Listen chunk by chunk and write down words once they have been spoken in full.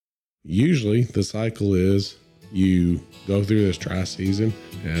usually the cycle is you go through this dry season,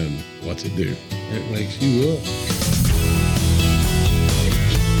 and what's it do? It wakes you up.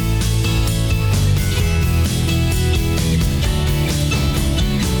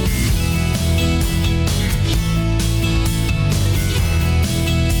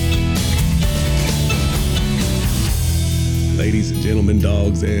 Ladies and gentlemen,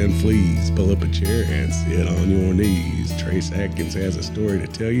 dogs and fleas, pull up a chair and sit on your knees. Trace Atkins has a story to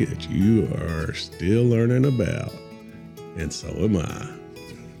tell you that you are still learning about, and so am I.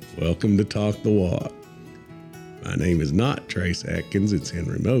 Welcome to Talk the Walk. My name is not Trace Atkins, it's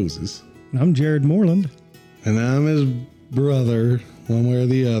Henry Moses. I'm Jared Moreland. And I'm his brother, one way or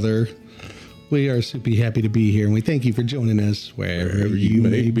the other. We are super happy to be here, and we thank you for joining us wherever you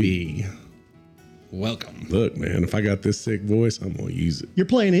may be. Welcome. Look, man, if I got this sick voice, I'm going to use it. You're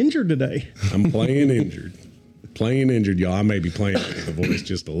playing injured today. I'm playing injured. Playing injured, y'all. I may be playing with the voice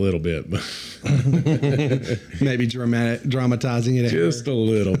just a little bit, but Maybe dramatizing it. just a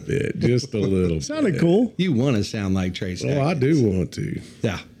little bit. Just a little bit. Sounded cool. You want to sound like Trace Well, I Atkins. do want to.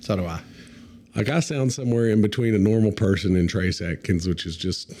 Yeah, so do I. Like, I sound somewhere in between a normal person and Trace Atkins, which is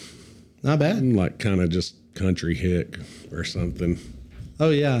just Not bad. like kind of just country hick or something. Oh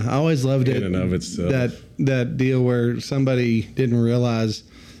yeah, I always loved it. In and of itself. That deal where somebody didn't realize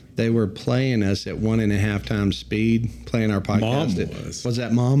they were playing us at 1.5 times speed, playing our podcast. Mom was. Was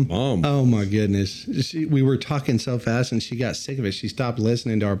that Mom? Mom. Oh my goodness. We were talking so fast and she got sick of it. She stopped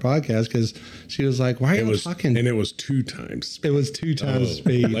listening to our podcast because she was like, "Why are you talking?" And it was 2 times. It was 2 times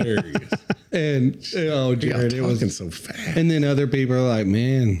speed. Hilarious. And oh, Jared, Y'all it was. talking so fast. And then other people are like,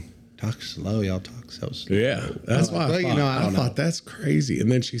 "Man, talk slow. Y'all talk so slow." Yeah, that's why Well, I you thought, know, I don't know. thought that's crazy.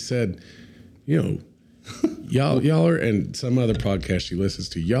 And then she said, you know, y'all are, and some other podcast she listens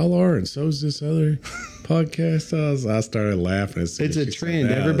to, y'all are, and so is this other podcast. I started laughing. As soon It's as a she said trend.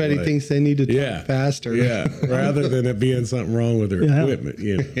 that. I was Everybody like, thinks they need to talk yeah, faster. Yeah, rather than it being something wrong with their Yeah. equipment.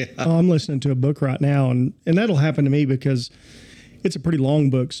 You know. Oh, I'm listening to a book right now, and that'll happen to me because it's a pretty long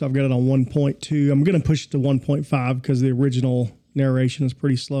book. So I've got it on 1.2. I'm going to push it to 1.5 because the original narration is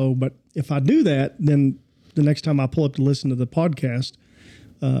pretty slow. But if I do that, then the next time I pull up to listen to the podcast,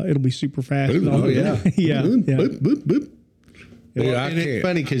 it'll be super fast. Boop, Oh, yeah. yeah. Boop, yeah. boop, boop, boop. Well, Yeah, I and it's can't.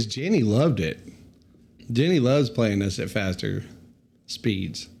 funny because Jenny loved it. Jenny loves playing us at faster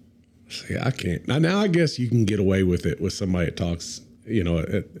speeds. See, I can't. Now I guess you can get away with it with somebody that talks, you know,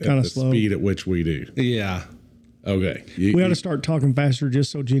 at Kinda the slow. speed at which we do. Yeah. Okay. We ought to start talking faster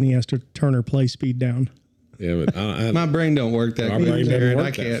just so Jenny has to turn her play speed down. Yeah, but My brain don't work that my good, brain doesn't Jared. work I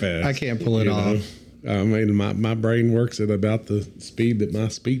that can't. fast. I can't pull it you off. know? I mean, my brain works at about the speed that my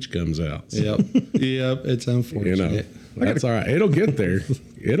speech comes out. So, Yep. Yep. It's you unfortunate. know, that's all right. It'll get there.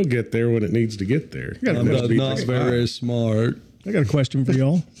 It'll get there when it needs to get there. I'm That speed's not fine. very smart. I got a question for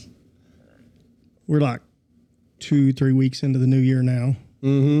y'all. We're like 2-3 weeks into the new year now.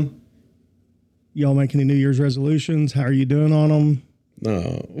 Mm-hmm. Y'all make any New Year's resolutions? How are you doing on them?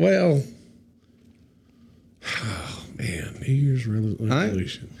 No, well, oh man, New Year's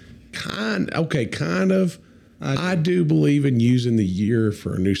resolution. Kind of. I do believe in using the year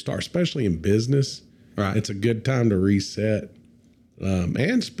for a new start, especially in business. Right. It's a good time to reset,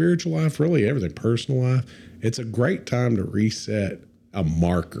 and spiritual life, really everything, personal life. It's a great time to reset a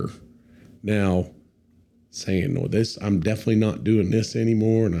marker. Now, saying, no, this, I'm definitely not doing this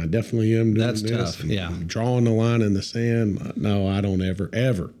anymore, and I definitely am doing That's this. tough, and yeah. Drawing the line in the sand. No, I don't ever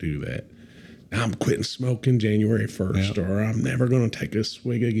do that. Now I'm quitting smoking January 1st, or I'm never going to take a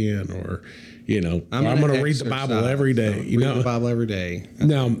swig again, or, you know, I'm going to read the Bible every day. You Read know, the Bible every day.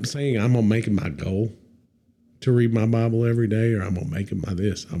 now I'm saying I'm going to make it my goal to read my Bible every day, or I'm going to make it my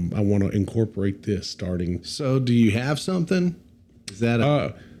this. I want to incorporate this starting. So, do you have something? Is that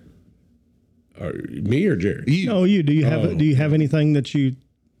a Me or Jerry? you? No, you do you have Oh. do you have anything that you?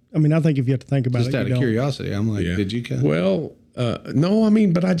 I mean, I think if you have to think about Just it, out you of don't. curiosity, I'm like, did you? Well, no, I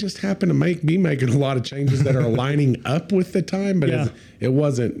mean, but I just happen to be making a lot of changes that are lining up with the time, but Yeah. it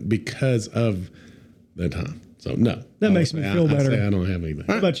wasn't because of the time. So no, That makes me feel better. I don't have anything.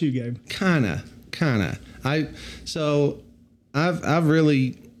 How about you, Gabe? Kinda. I've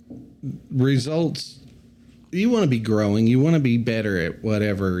really results. You want to be growing. You want to be better at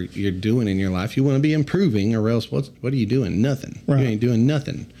whatever you're doing in your life. You want to be improving, or else what are you doing? Nothing. Right. You ain't doing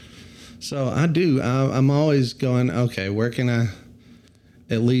nothing. So I do. I'm always going, okay, where can I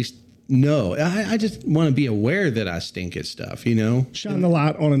at least know? I just want to be aware that I stink at stuff, you know? Shine the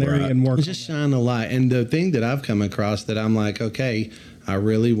light on an area and work. Just shine the light. And the thing that I've come across that I'm like, okay, I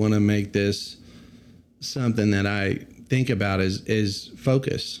really want to make this something that I think about is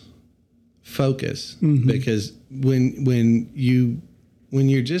focus. Because when you when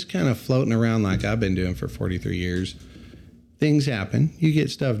you're just kind of floating around like I've been doing for 43 years, things happen. You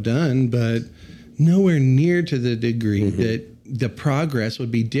get stuff done, but nowhere near to the degree that the progress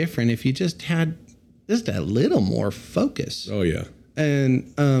would be different if you just had just a little more focus. Oh yeah.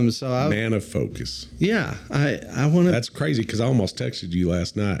 And so I, Man of focus. yeah, I want to. That's crazy because I almost texted you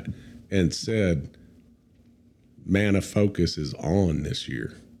last night and said, Man of Focus is on this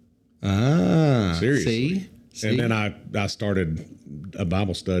year. Seriously. See? And then I started a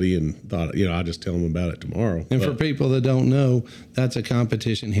Bible study and thought, I'll just tell them about it tomorrow. And for people that don't know, that's a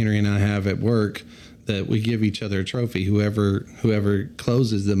competition Henry and I have at work that we give each other a trophy. Whoever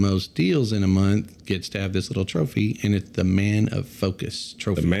closes the most deals in a month gets to have this little trophy, and it's the Man of Focus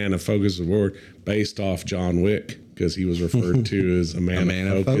trophy. The Man of Focus award based off John Wick because he was referred to as a man,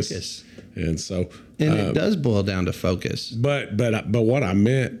 of focus. And so, And it does boil down to focus. but what I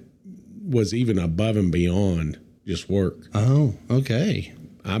meant was even above and beyond just work. Oh, okay.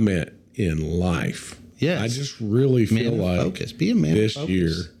 I meant in life. Yes. I just really feel Man of like focus. Be a man this of focus.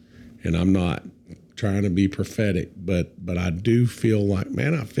 year, and I'm not trying to be prophetic, but I do feel like,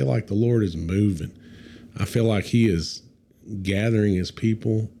 man, I feel like the Lord is moving. I feel like He is gathering His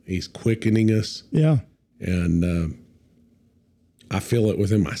people. He's quickening us, Yeah. and I feel it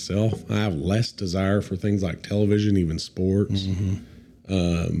within myself. I have less desire for things like television, even sports.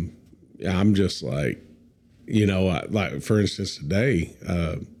 I'm just like, like for instance today,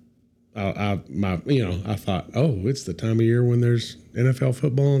 I thought, oh, it's the time of year when there's NFL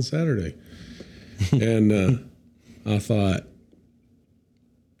football on Saturday, and I thought,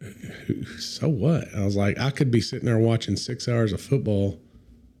 so what? I was like, I could be sitting there watching 6 hours of football,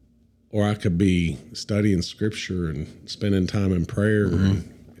 or I could be studying scripture and spending time in prayer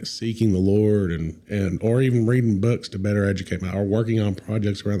and seeking the Lord and or even reading books to better educate or working on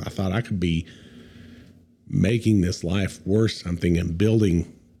projects around. I thought I could be making this life worth something and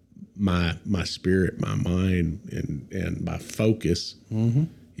building my spirit, my mind, and my focus.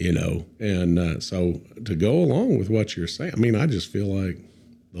 And so to go along with what you're saying, I mean, I just feel like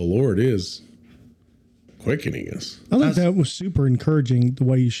the Lord is quickening us. I think that was super encouraging the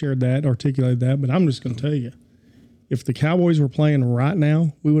way you shared that, articulated that. But I'm just going to tell you, if the Cowboys were playing right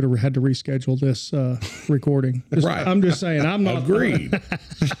now, we would have had to reschedule this recording. Right. I'm just saying, I'm not. Agreed.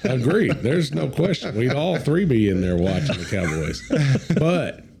 There's no question. We'd all three be in there watching the Cowboys.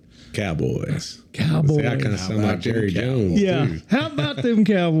 But Cowboys. See, I kind of sound like Jerry Jones. Yeah. Too. How about them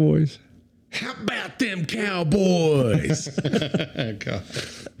Cowboys? How about them Cowboys? God.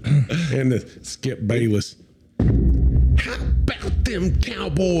 And the Skip Bayless. How about them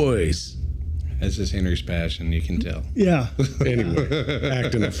Cowboys? That's just Henry's passion, you can tell. Yeah. Anyway,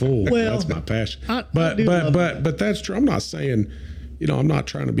 acting a fool. Well, That's my passion. I But do love but that's true. I'm not saying, I'm not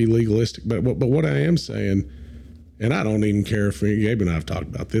trying to be legalistic, but what I am saying, and I don't even care if Gabe and I have talked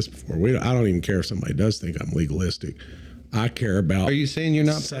about this before. I don't even care if somebody does think I'm legalistic. I care about. Are you saying you're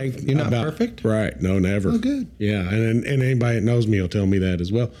not perfect? Right. No, never. Oh, good. Yeah. And anybody that knows me will tell me that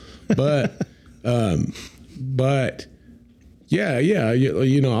as well. But, but yeah.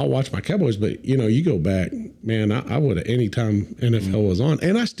 I'll watch my Cowboys, but you go back, man, I would have anytime NFL was on,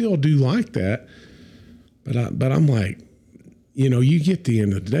 and I still do like that. But I'm like, you get the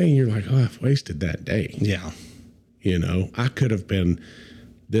end of the day and you're like, oh, I've wasted that day. Yeah. I could have been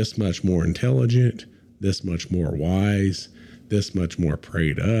this much more intelligent, this much more wise, this much more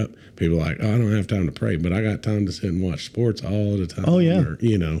prayed up. People are like, oh, I don't have time to pray, but I got time to sit and watch sports all the time. Oh, yeah. Or,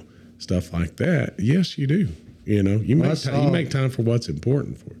 stuff like that. Yes, you do. You make time for what's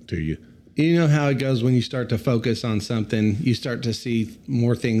important to you. You know how it goes when you start to focus on something, you start to see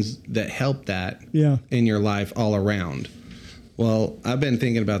more things that help that in your life all around. Well, I've been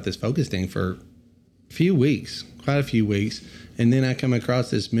thinking about this focus thing for quite a few weeks. And then I come across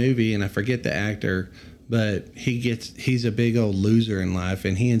this movie and I forget the actor, but he's a big old loser in life,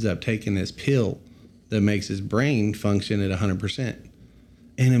 and he ends up taking this pill that makes his brain function at 100%.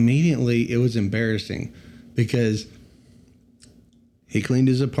 And immediately it was embarrassing because he cleaned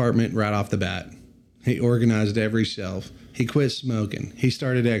his apartment right off the bat. He organized every shelf. He quit smoking. He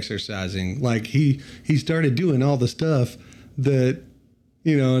started exercising. Like he started doing all the stuff that,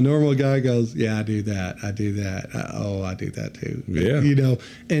 a normal guy goes, yeah, I do that. I do that. I do that too. Yeah.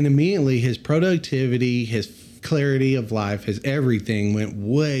 And immediately his productivity, his clarity of life, his everything went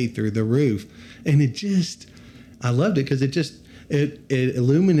way through the roof. And I loved it because it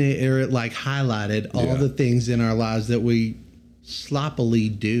illuminated, or it like highlighted all the things in our lives that we sloppily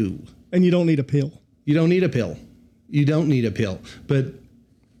do. And you don't need a pill. You don't need a pill. But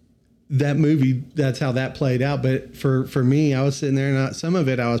that movie, that's how that played out. But for me, I was sitting there and some of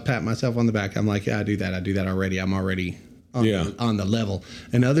it I was patting myself on the back. I'm like, yeah, I do that already. I'm already on the level.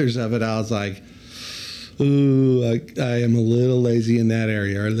 And others of it, I was like, ooh, I am a little lazy in that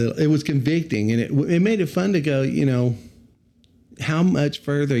area. It was convicting, and it made it fun to go, how much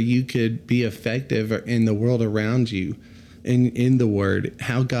further you could be effective in the world around you, in the Word,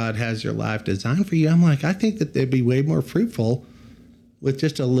 how God has your life designed for you. I'm like, I think that they'd be way more fruitful with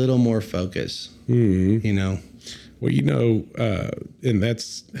just a little more focus, Well, and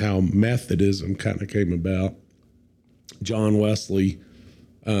that's how Methodism kind of came about. John Wesley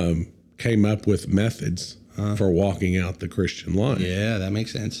came up with methods for walking out the Christian life. Yeah, that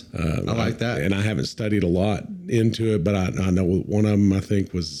makes sense. I like that. And I haven't studied a lot into it, but I know one of them, I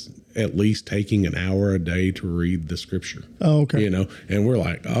think, was at least taking an hour a day to read the scripture. Oh, okay. And we're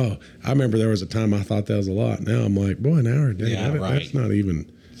like, I remember there was a time I thought that was a lot. Now I'm like, boy, an hour a day, that's not even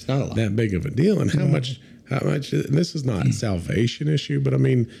it's not a lot. that big of a deal. And how much, and this is not a salvation issue, but I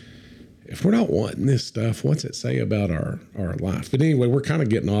mean, if we're not wanting this stuff, what's it say about our life? But anyway, we're kind of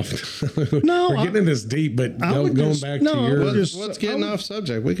getting off. No, we're getting in this deep, but going back to your... Let's get off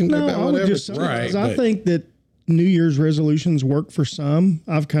subject. We can go about whatever. Right. I think that New Year's resolutions work for some.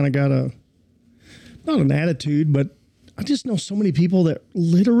 I've kind of got not an attitude, but I just know so many people that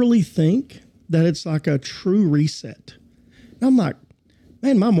literally think that it's like a true reset. And I'm like,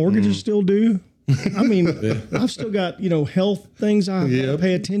 man, my mortgage is still due. I mean, I've still got, health things I have to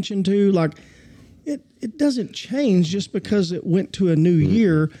pay attention to. Like, it doesn't change just because it went to a new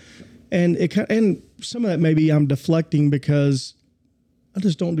year. And and some of that maybe I'm deflecting because I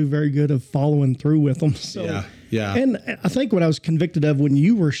just don't do very good of following through with them. So, yeah. And I think what I was convicted of when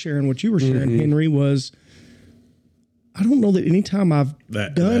you were sharing what you were sharing, Henry, was I don't know that anytime I've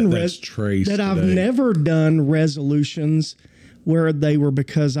never done resolutions where they were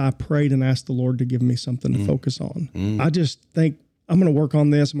because I prayed and asked the Lord to give me something to focus on. I just think I'm going to work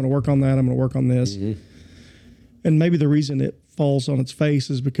on this. I'm going to work on that. I'm going to work on this. And maybe the reason it falls on its face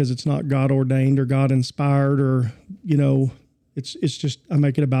is because it's not God ordained or God inspired, or, it's just, I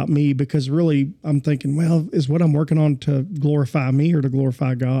make it about me because really I'm thinking, well, is what I'm working on to glorify me or to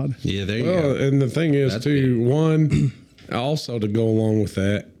glorify God? Yeah, there you go. And the thing is, that's too, big. One, also to go along with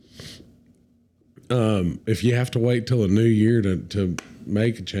that, if you have to wait till a new year to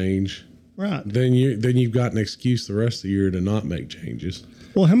make a change, right? Then you've got an excuse the rest of the year to not make changes.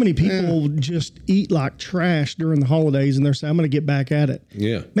 Well, how many people just eat like trash during the holidays and they're saying, I'm going to get back at it?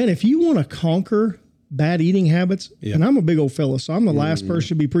 Yeah. Man, if you want to conquer bad eating habits, and I'm a big old fella, so I'm the last person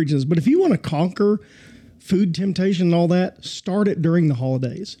to be preaching this, but if you want to conquer food temptation and all that, start it during the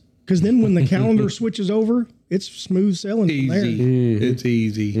holidays. Because then when the calendar switches over, it's smooth sailing from there. It's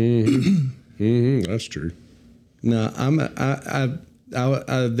easy. That's true. No,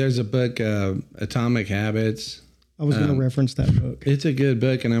 there's a book, Atomic Habits. I was going to reference that book. It's a good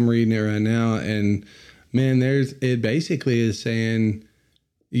book, and I'm reading it right now. And man, it basically is saying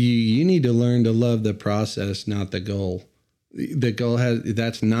you need to learn to love the process, not the goal. The goal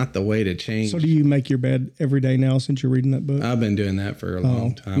that's not the way to change. So do you make your bed every day now since you're reading that book? I've been doing that for a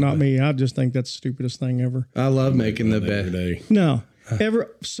long time. Not me. I just think that's the stupidest thing ever. I love making the bed every day. No.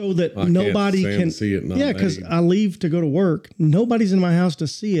 So that nobody can see it. Because I leave to go to work. Nobody's in my house to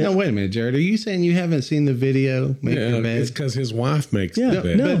see it. No, wait a minute, Jared. Are you saying you haven't seen the video? Your bed? It's because his wife makes the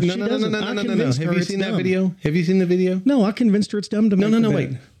bed. No. Have you seen that video? Have you seen the video? No, I convinced her it's dumb to make the bed.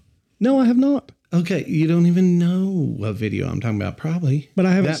 Wait. No, I have not. Okay, you don't even know what video I'm talking about, probably. But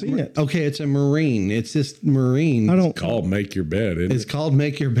I haven't seen it. Okay, it's a Marine. It's this Marine. It's called Make Your Bed. It's called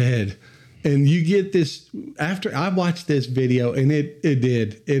Make Your Bed. And you get this after I watched this video, and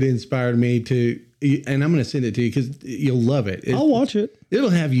it inspired me to, and I'm going to send it to you because you'll love it. I'll watch it. It'll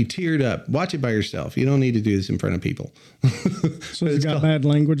have you teared up. Watch it by yourself. You don't need to do this in front of people. So it's got bad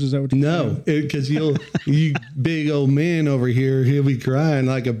language? Is that what you're saying? No, because you big old man over here, he'll be crying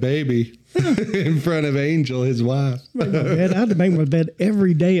like a baby in front of Angel, his wife. I had to make my bed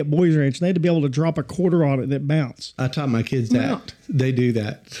every day at Boys Ranch. They had to be able to drop a quarter on it that bounced. I taught my kids that. They do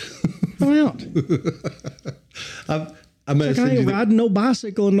that. I'm out. I ain't riding no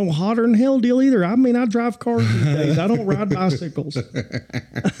bicycle and no hotter than hell deal either. I mean, I drive cars these days. I don't ride bicycles.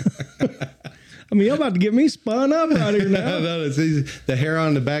 I mean, you're about to get me spun up right here now. No, the hair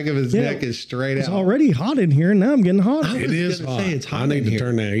on the back of his neck is straight out. It's already hot in here, and now I'm getting hot. It is hot. It's hot. I need to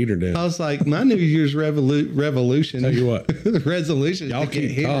turn that heater down. I was like, my New Year's revolution. Tell you what. The resolution. Y'all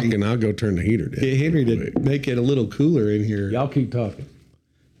keep talking. I'll go turn the heater down. Get Henry to make it a little cooler in here. Y'all keep talking.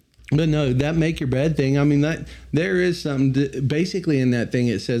 But no, that make your bed thing. I mean, that there is something basically in that thing.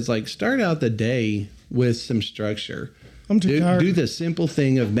 It says like start out the day with some structure. I'm too tired. Do the simple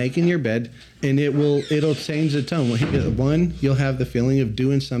thing of making your bed, and it'll change the tone. One, you'll have the feeling of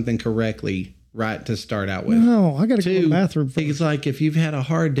doing something correctly right to start out with. No, I got to go to Two, the bathroom first. it's like if you've had a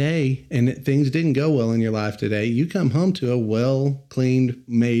hard day and things didn't go well in your life today, you come home to a well cleaned,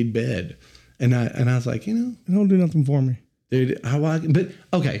 made bed. And I was like, It don't do nothing for me. dude, but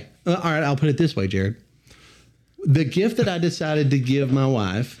okay. All right, I'll put it this way, Jared. The gift that I decided to give my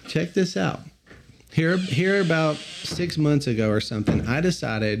wife, check this out. Here about 6 months ago or something, I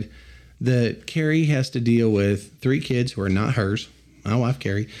decided that Carrie has to deal with 3 kids who are not hers. My wife,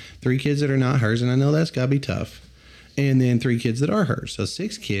 Carrie, 3 kids that are not hers. And I know that's got to be tough. And then 3 kids that are hers. So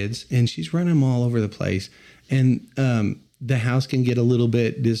 6 kids, and she's running them all over the place. And the house can get a little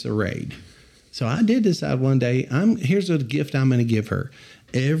bit disarrayed. So I did decide one day, here's a gift I'm going to give her.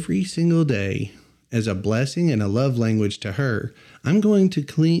 Every single day, as a blessing and a love language to her, I'm going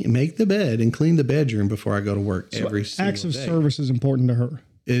to make the bed and clean the bedroom before I go to work every single day. Acts of service is important to her.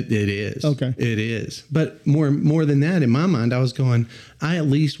 It is. Okay. It is. But more than that, in my mind, I was going, I at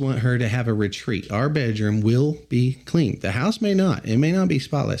least want her to have a retreat. Our bedroom will be clean. The house may not. It may not be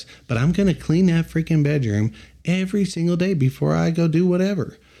spotless. But I'm going to clean that freaking bedroom every single day before I go do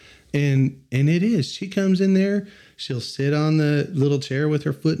whatever. And it is. She comes in there. She'll sit on the little chair with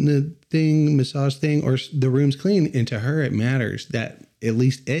her foot in the thing, massage thing, or the room's clean. And to her, it matters that at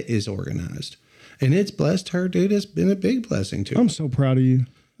least it is organized. And it's blessed her, dude. It's been a big blessing to her. I'm so proud of you.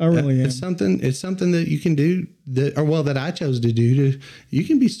 I really am. It's something that you can do that I chose to do. You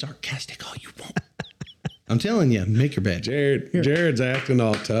can be sarcastic all you want. I'm telling you, make your bed. Jared's acting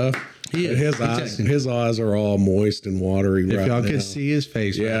all tough. His eyes are all moist and watery If right y'all now. could see his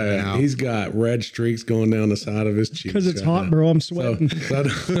face right now. He's got red streaks going down the side of his cheeks. Because it's hot, bro. I'm sweating.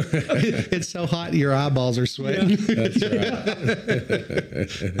 It's so hot your eyeballs are sweating. That's right.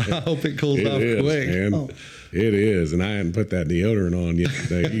 I hope it cools off quick. Man. Oh. It is, and I hadn't put that deodorant on yet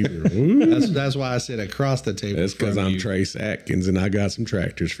today either. That's why I sit across the table. That's because I'm Trace Atkins, and I got some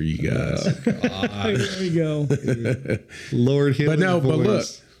tractors for you guys. There you go. Lord,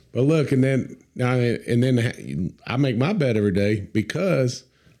 but look, and then I make my bed every day because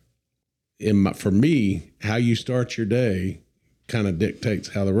for me, how you start your day kind of dictates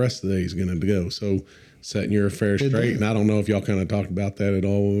how the rest of the day is going to go. So setting your affairs straight, and I don't know if y'all kind of talked about that at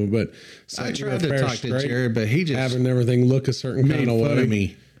all, but I tried to talk to Jared, but he just having everything look a certain kind of way. Of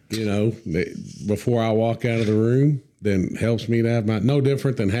me. Before I walk out of the room, then helps me to have no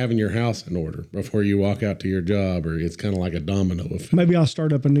different than having your house in order before you walk out to your job, or it's kind of like a domino effect. Maybe I'll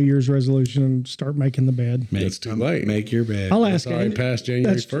start up a New Year's resolution and start making the bed. It's too late. Make your bed. I'll ask. It's already past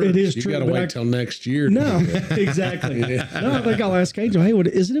January 1st. It is you true. You got to wait till next year. No, exactly. No, I think I'll ask Angel, hey,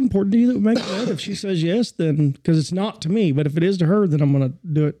 is it important to you that we make the bed? If she says yes, then, because it's not to me, but if it is to her, then I'm going to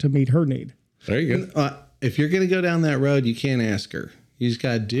do it to meet her need. There you go. If you're going to go down that road, you can't ask her. You just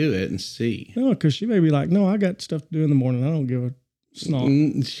got to do it and see. No, because she may be like, no, I got stuff to do in the morning. I don't give a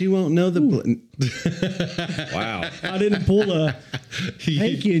snot. She won't know the... Wow. I didn't pull a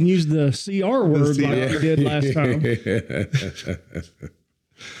hanky and use the CR word like we did last time.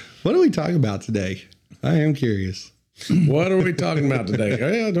 What are we talking about today? I am curious. What are we talking about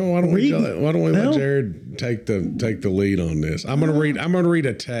today? Why don't we let Jared take the lead on this? I'm gonna read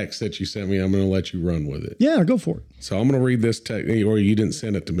a text that you sent me. I'm gonna let you run with it. Yeah, go for it. So I'm gonna read this text, or you didn't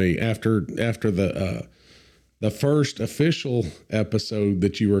send it to me after the first official episode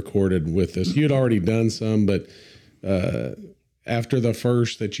that you recorded with us. You'd already done some, but after the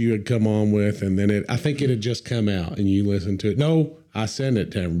first that you had come on with, and then I think it had just come out, and you listened to it. No, I sent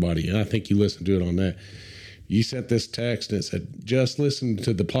it to everybody, and I think you listened to it on that. You sent this text and it said, just listen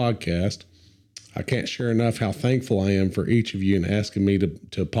to the podcast. I can't share enough how thankful I am for each of you and asking me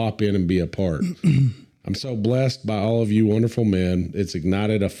to pop in and be a part. I'm so blessed by all of you wonderful men. It's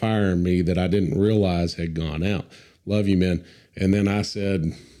ignited a fire in me that I didn't realize had gone out. Love you, men. And then I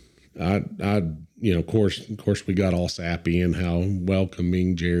said, of course we got all sappy and how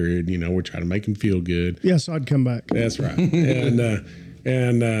welcoming Jared, we're trying to make him feel good. Yes, I'd come back. That's right.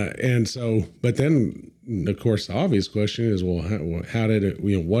 And so, but then, of course, the obvious question is, well, how did it,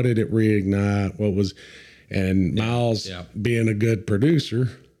 what did it reignite? What was, and Miles being a good producer,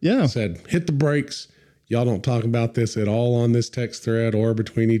 said, hit the brakes. Y'all don't talk about this at all on this text thread or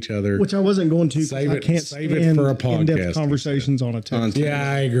between each other. Which I wasn't going to. Save I can't save it for a podcast. In-depth conversations on a text. Yeah,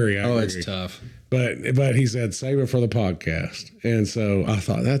 I agree. It's tough. But he said, save it for the podcast. And so I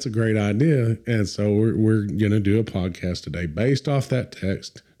thought that's a great idea. And so we're going to do a podcast today based off that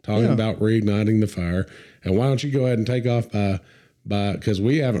text, talking about reigniting the fire. And why don't you go ahead and take off by because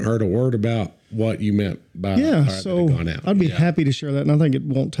we haven't heard a word about what you meant by so gone out. I'd be happy to share that, and I think it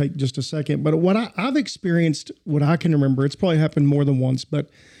won't take just a second. But what I've experienced, what I can remember, it's probably happened more than once, but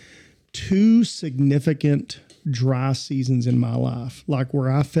 2 significant dry seasons in my life, like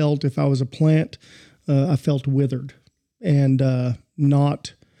where I felt if I was a plant, I felt withered and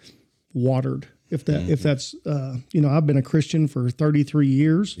not watered. If that's I've been a Christian for 33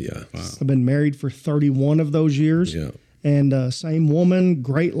 years. Yeah. Wow. I've been married for 31 of those years. Yeah. And same woman,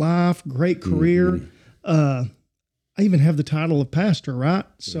 great life, great career. I even have the title of pastor, right?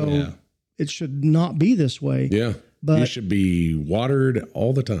 So it should not be this way. Yeah. But you should be watered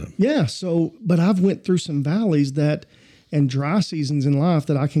all the time. Yeah. So, but I've went through some valleys and dry seasons in life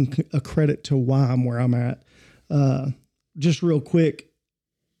that I can accredit to why I'm where I'm at. Just real quick,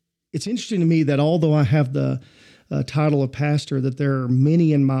 it's interesting to me that although I have the title of pastor, that there are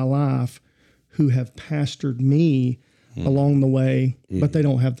many in my life who have pastored me along the way, but they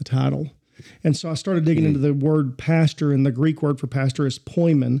don't have the title. And so I started digging into the word pastor, and the Greek word for pastor is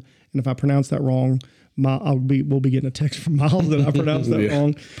poimen. And if I pronounce that wrong, we'll be getting a text from Miles that I pronounced that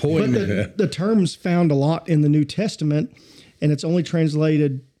wrong. But the term's found a lot in the New Testament, and it's only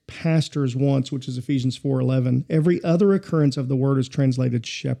translated pastors once, which is Ephesians 4:11. Every other occurrence of the word is translated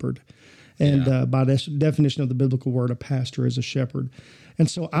shepherd. And by this definition of the biblical word, a pastor is a shepherd. And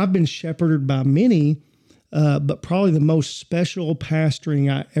so I've been shepherded by many, but probably the most special pastoring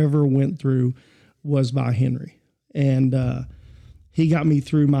I ever went through was by Henry. And he got me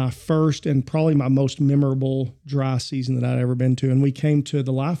through my first and probably my most memorable dry season that I'd ever been to. And we came to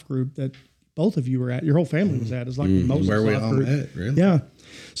the life group that both of you were at. Your whole family was at. It's like the Moses where we life all group. met, really? Yeah.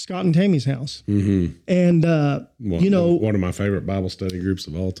 Scott and Tammy's house. And, one of my favorite Bible study groups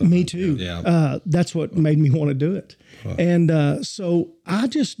of all time. Me too. Yeah. That's what made me want to do it. And so I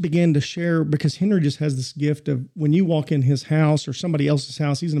just began to share, because Henry just has this gift of when you walk in his house or somebody else's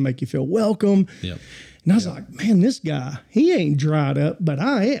house, he's going to make you feel welcome. Yep. And I was like, man, this guy, he ain't dried up, but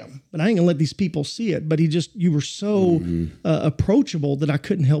I am. But I ain't going to let these people see it. But you were so approachable that I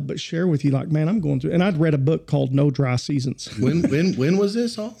couldn't help but share with you, like, man, I'm going through. And I'd read a book called No Dry Seasons. When was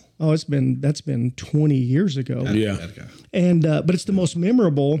this all? Oh, that's been 20 years ago. Yeah. And but it's the most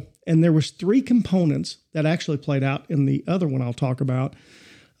memorable. And there was 3 components that actually played out in the other one I'll talk about,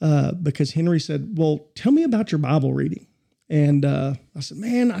 because Henry said, well, tell me about your Bible reading. And I said,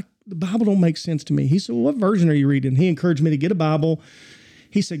 man, the Bible don't make sense to me. He said, well, what version are you reading? He encouraged me to get a Bible.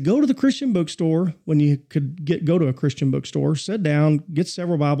 He said, go to the Christian bookstore when you could go to a Christian bookstore, sit down, get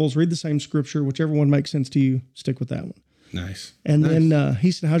several Bibles, read the same scripture, whichever one makes sense to you, stick with that one. Nice. And then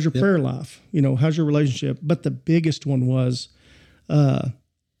he said, how's your prayer life? How's your relationship? But the biggest one was,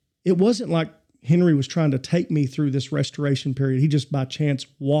 it wasn't like Henry was trying to take me through this restoration period. He just by chance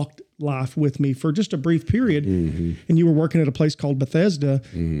walked life with me for just a brief period. And you were working at a place called Bethesda.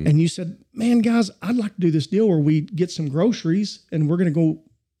 And you said, man, guys, I'd like to do this deal where we get some groceries and we're going to go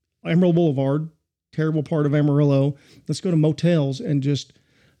Emerald Boulevard, terrible part of Amarillo. Let's go to motels and just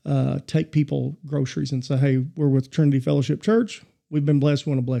take people groceries and say, hey, we're with Trinity Fellowship Church. We've been blessed.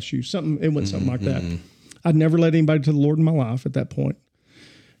 We want to bless you. It went something like that. I'd never led anybody to the Lord in my life at that point,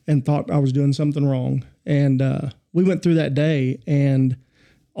 and thought I was doing something wrong. And we went through that day, and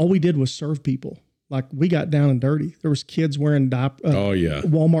all we did was serve people. Like, we got down and dirty. There was kids wearing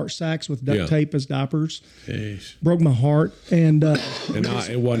Walmart sacks with duct tape as diapers. Jeez. Broke my heart. And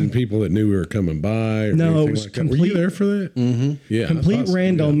it wasn't people that knew we were coming by. Or no, it was like complete. Were you there for that? Yeah, complete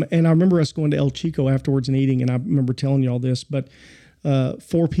random. And I remember us going to El Chico afterwards and eating. And I remember telling you all this, but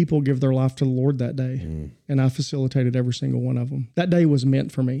 4 people give their life to the Lord that day, and I facilitated every single one of them. That day was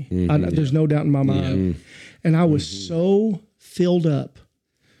meant for me. There's no doubt in my mind. And I was so filled up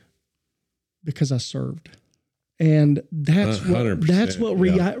because I served. And that's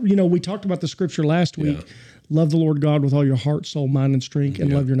 100%, we talked about the scripture last week. Love the Lord God with all your heart, soul, mind, and strength,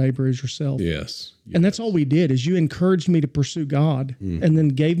 and love your neighbor as yourself. Yes. And that's all we did, is you encouraged me to pursue God and then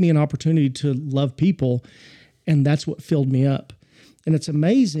gave me an opportunity to love people. And that's what filled me up. And it's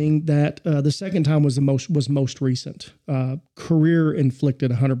amazing that the second time was most recent. Career inflicted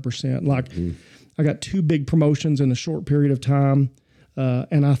 100%. Like, I got 2 big promotions in a short period of time.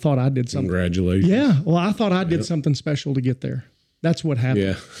 And I thought I did something. Congratulations. Yeah. Well, I thought I did something special to get there. That's what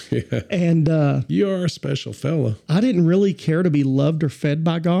happened. Yeah. And you are a special fella. I didn't really care to be loved or fed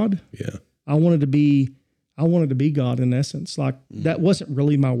by God. Yeah. I wanted to be God in essence. Like, that wasn't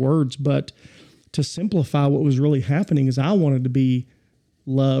really my words, but to simplify what was really happening is I wanted to be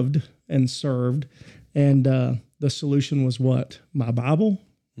loved and served. And the solution was what? My Bible,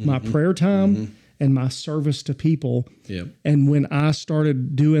 my prayer time, and my service to people. Yep. And when I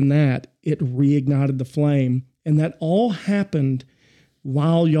started doing that, it reignited the flame. And that all happened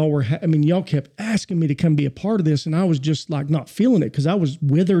while y'all were, y'all kept asking me to come be a part of this. And I was just like not feeling it because I was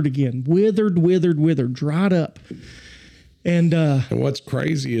withered again, withered, dried up. And what's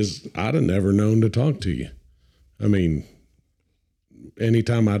crazy is I'd have never known to talk to you. I mean,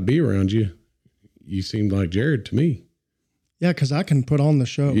 anytime I'd be around you, you seemed like Jared to me. Yeah, because I can put on the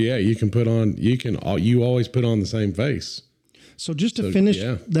show. Yeah, you always put on the same face. So just to finish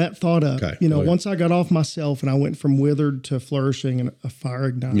that thought up, once I got off myself and I went from withered to flourishing and a fire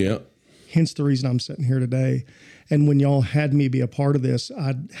ignited. Yeah. Hence the reason I'm sitting here today. And when y'all had me be a part of this,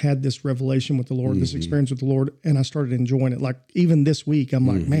 I had this revelation with the Lord, this experience with the Lord, and I started enjoying it. Like even this week, I'm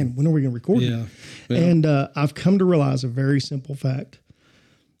like, man, when are we going to record it? Yeah. And I've come to realize a very simple fact.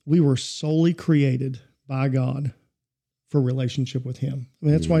 We were solely created by God for relationship with him. I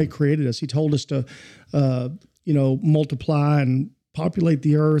mean, that's why he created us. He told us to, multiply and populate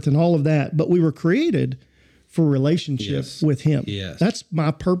the earth and all of that. But we were created for relationship with him. Yes. That's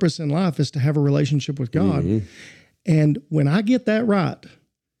my purpose in life, is to have a relationship with God. And when I get that right,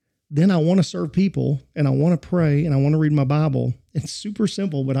 then I want to serve people and I want to pray and I want to read my Bible. It's super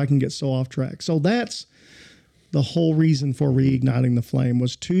simple, but I can get so off track. So that's the whole reason for reigniting the flame,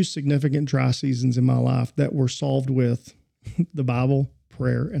 was 2 significant dry seasons in my life that were solved with the Bible,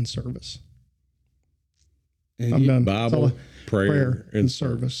 prayer, and service. And I'm done. Bible, prayer, and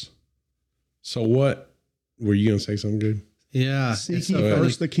service. So what, were you going to say something good? Yeah. Seek ye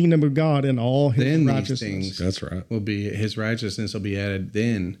first the kingdom of God and all his righteousness. That's right. Will be his righteousness will be added.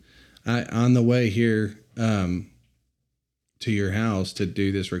 Then on the way here to your house to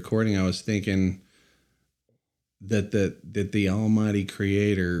do this recording, I was thinking that the Almighty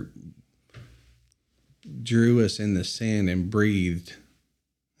Creator drew us in the sand and breathed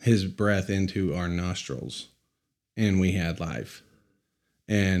his breath into our nostrils, and we had life.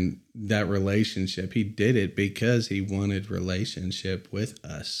 And that relationship, he did it because he wanted relationship with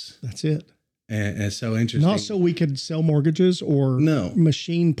us. That's it. And it's so interesting. Not so we could sell mortgages or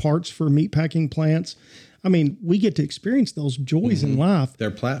machine parts for meatpacking plants. I mean, we get to experience those joys in life.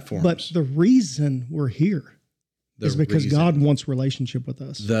 They're platforms. But the reason we're here is because God wants relationship with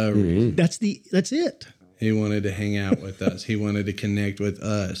us. That's it. He wanted to hang out with us. He wanted to connect with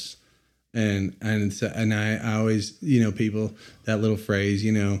us. And I always, people, that little phrase,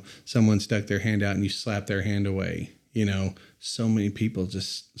 someone stuck their hand out and you slap their hand away. So many people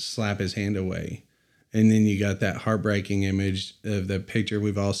just slap his hand away. And then you got that heartbreaking image of the picture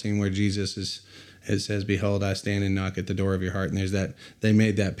we've all seen where Jesus it says, behold, I stand and knock at the door of your heart. And they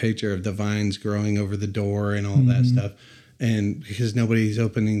made that picture of the vines growing over the door and all that stuff. And because nobody's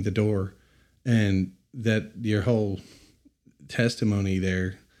opening the door, and that your whole testimony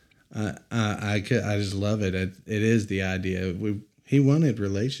there, I just love it. It is the idea. He wanted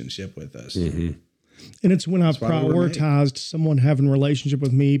relationship with us. And it's when I've prioritized someone having a relationship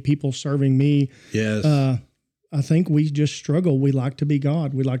with me, people serving me. Yes. I think we just struggle. We like to be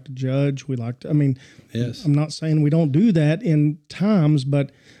God. We like to judge. Yes. I'm not saying we don't do that in times,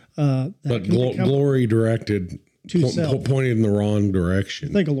 but glory directed to self, pointed in the wrong direction.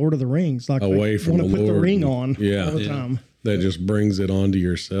 I think of Lord of the Rings, like away from the Lord. Put the ring on all the time. That just brings it onto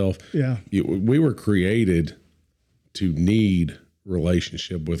yourself. Yeah. We were created to need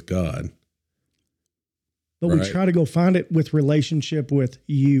relationship with God. But we try to go find it with relationship with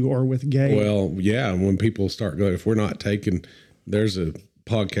you or with Gabe. Well, yeah. When people start going, if we're not taking, there's a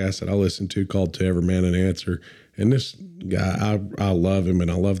podcast that I listen to called To Every Man an Answer. And this guy, I love him and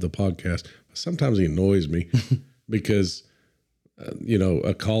I love the podcast. Sometimes he annoys me because,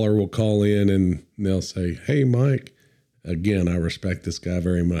 a caller will call in and they'll say, hey, Mike. Again, I respect this guy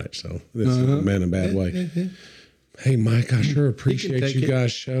very much. So this is a man in a bad way. Hey, Mike, I sure appreciate you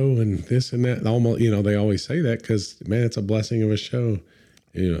guys' show and this and that. Almost, they always say that because, man, it's a blessing of a show.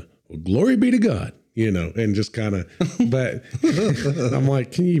 Well, glory be to God, and just kind of, but I'm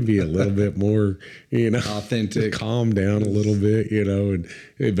like, can you be a little bit more, authentic, calm down a little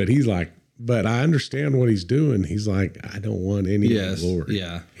bit, but he's like, but I understand what he's doing. He's like, I don't want any glory.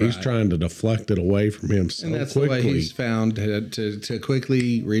 Yeah, he's trying to deflect it away from him so quickly. And that's the way he's found to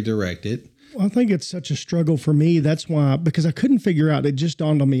quickly redirect it. Well, I think it's such a struggle for me. That's why, because I couldn't figure out, it just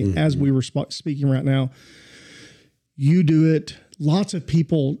dawned on me as we were speaking right now. You do it. Lots of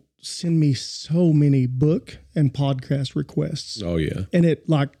people send me so many book and podcast requests. Oh, yeah. And it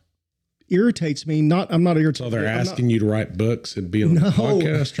irritates me. I'm not irritated. So they're asking you to write books and be on the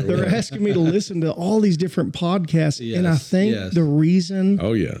podcast? Or they're asking me to listen to all these different podcasts. And I think the reason,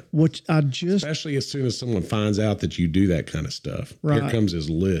 which especially as soon as someone finds out that you do that kind of stuff, here comes his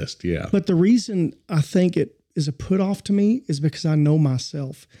list. Yeah. But the reason I think it is a put off to me is because I know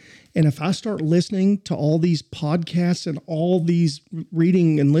myself. And if I start listening to all these podcasts and all these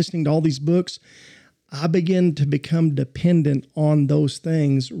reading and listening to all these books, I begin to become dependent on those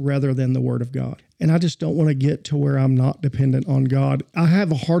things rather than the Word of God. And I just don't want to get to where I'm not dependent on God. I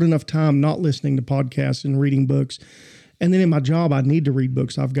have a hard enough time not listening to podcasts and reading books. And then in my job, I need to read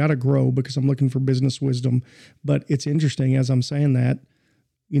books. I've got to grow because I'm looking for business wisdom. But it's interesting as I'm saying that,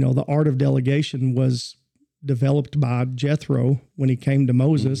 the art of delegation was developed by Jethro when he came to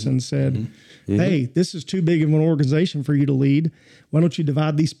Moses and said, hey, this is too big of an organization for you to lead. Why don't you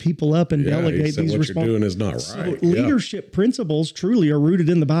divide these people up and delegate these responsibilities? What you're doing is not right. So leadership principles truly are rooted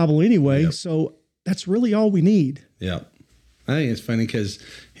in the Bible anyway. Yep. So that's really all we need. Yeah. I think it's funny because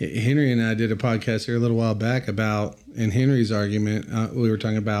Henry and I did a podcast here a little while back about, in Henry's argument, we were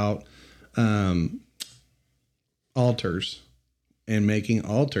talking about altars and making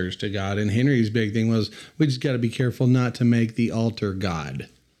altars to God. And Henry's big thing was, we just got to be careful not to make the altar God.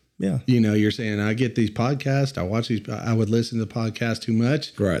 Yeah. You're saying, I get these podcasts, I watch these, I would listen to the podcast too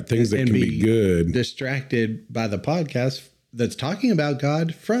much. Right. Things that can be good. Distracted by the podcast that's talking about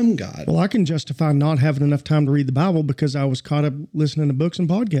God from God. Well, I can justify not having enough time to read the Bible because I was caught up listening to books and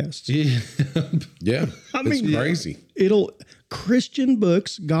podcasts. Yeah. It's crazy. Christian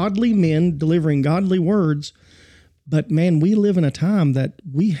books, godly men delivering godly words. But man, we live in a time that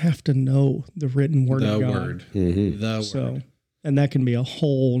we have to know the written word of God. The word. And that can be a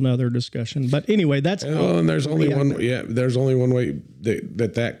whole nother discussion. But anyway, that's and there's only one. Yeah, there's only one way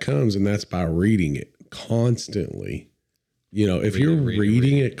that comes, and that's by reading it constantly. If you're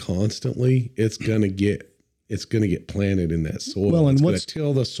reading it constantly, it's gonna get planted in that soil. Well, and it's going to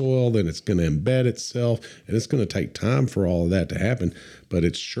till the soil, then it's going to embed itself, and it's going to take time for all of that to happen. But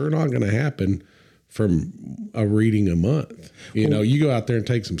it's sure not going to happen from a reading a month. You go out there and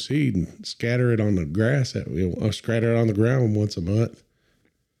take some seed and scatter it on the grass, scatter it on the ground once a month.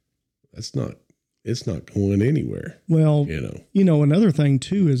 It's not going anywhere. Well, another thing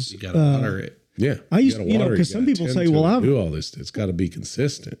too is you got to water it. Yeah. I used to, because some people say, well, I've do all this. It's got to be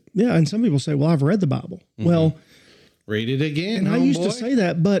consistent. Yeah. And some people say, well, I've read the Bible. Well, read it again. And I used to say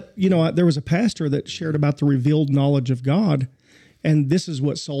that, but there was a pastor that shared about the revealed knowledge of God. And this is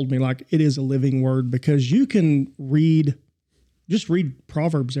what sold me. Like, it is a living word, because you can read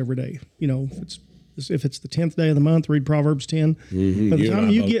Proverbs every day. If it's the 10th day of the month, read Proverbs 10. By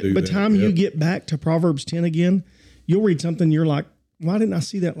the time you get back to Proverbs 10 again, you'll read something. You're like, why didn't I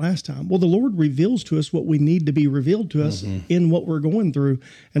see that last time? Well, the Lord reveals to us what we need to be revealed to us in what we're going through.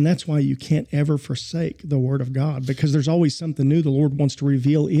 And that's why you can't ever forsake the word of God, because there's always something new the Lord wants to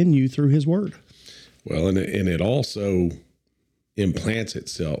reveal in you through his word. Well, and it also implants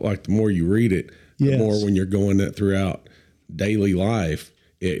itself. Like, the more you read it, the more when you're going that throughout daily life,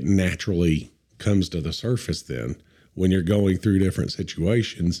 it naturally comes to the surface. Then when you're going through different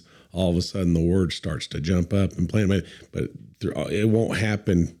situations, all of a sudden the word starts to jump up and plant. But it won't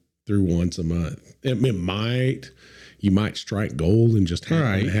happen through once a month. You might strike gold and just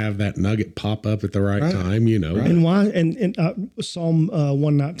have that nugget pop up at the right time, Right. And why? And Psalm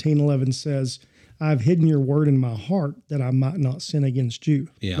 119:11 says, I've hidden your word in my heart that I might not sin against you.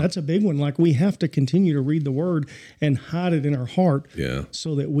 Yeah. That's a big one. Like, we have to continue to read the word and hide it in our heart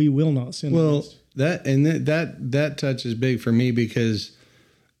so that we will not sin against. That touch is big for me, because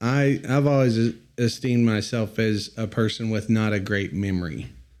I've always esteemed myself as a person with not a great memory,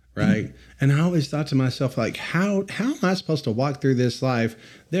 right? Mm-hmm. And I always thought to myself, like, how am I supposed to walk through this life?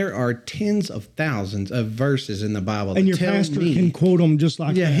 There are tens of thousands of verses in the Bible, and your pastor can quote them just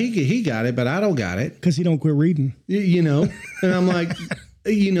like that. Yeah, he got it, but I don't got it, because he don't quit reading. And I'm like,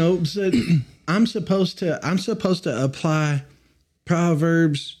 so I'm supposed to apply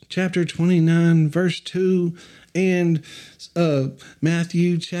Proverbs chapter 29 verse 2 and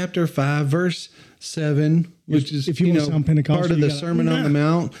Matthew chapter 5 verse 7, which is, if you sound Pentecostal, part of the Sermon on the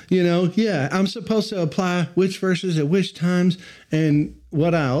Mount. I'm supposed to apply which verses at which times. And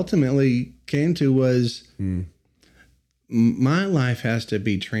what I ultimately came to was my life has to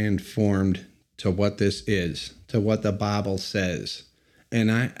be transformed to what this is, to what the Bible says.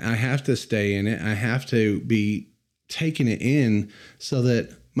 And I have to stay in it. I have to be taking it in, so that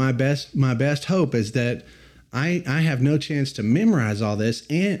my best hope is that I have no chance to memorize all this,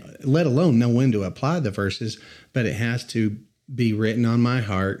 and let alone know when to apply the verses, but it has to be written on my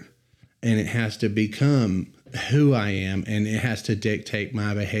heart, and it has to become who I am, and it has to dictate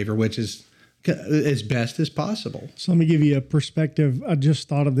my behavior, which is as best as possible. So let me give you a perspective. I just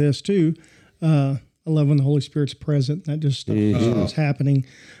thought of this too. I love when the Holy Spirit's present. That just stuff is happening.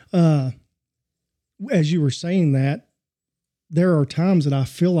 As you were saying that, there are times that I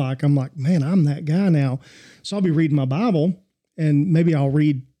feel like I'm like, man, I'm that guy now. So I'll be reading my Bible, and maybe I'll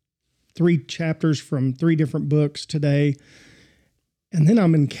read 3 chapters from 3 different books today. And then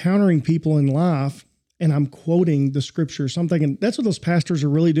I'm encountering people in life, and I'm quoting the scripture. So I'm thinking that's what those pastors are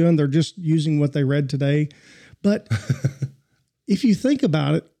really doing. They're just using what they read today. But if you think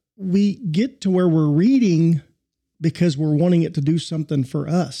about it, we get to where we're reading because we're wanting it to do something for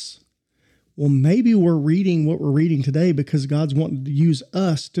us. Well, maybe we're reading what we're reading today because God's wanting to use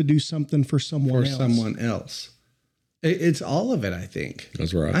us to do something for someone else. It's all of it, I think.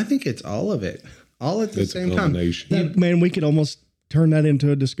 That's right. I think it's all of it. All at the same time. Man, we could almost turn that into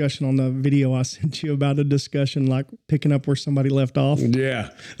a discussion on the video I sent you about a discussion like picking up where somebody left off. Yeah,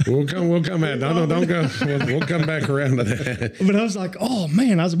 we'll come at. No, don't go. We'll come back around to that. But I was like, oh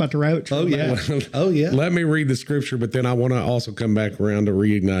man, I was about to rabbit trail. Oh yeah. Let me read the scripture, but then I want to also come back around to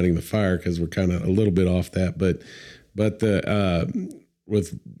reigniting the fire because we're kind of a little bit off that. But the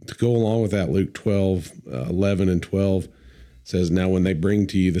to go along with that, Luke 12, 11 and 12 says, now when they bring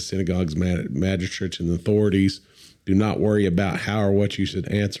to you the synagogues, magistrates, and authorities, do not worry about how or what you should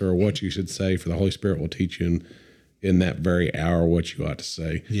answer or what you should say, for the Holy Spirit will teach you in that very hour what you ought to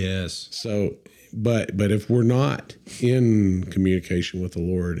say. Yes. So, but if we're not in communication with the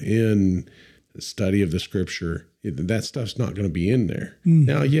Lord, in the study of the Scripture, that stuff's not going to be in there.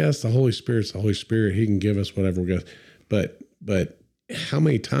 Now, yes, the Holy Spirit's the Holy Spirit. He can give us whatever we go. But how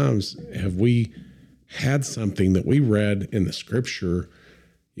many times have we had something that we read in the Scripture,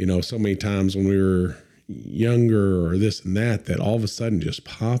 so many times when we were younger or this and that all of a sudden just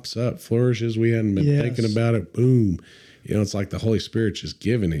pops up, flourishes. We hadn't been thinking about it. Boom. It's like the Holy Spirit's just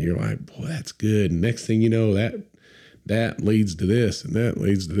giving it. You're like, boy, that's good. And next thing you know, that leads to this and that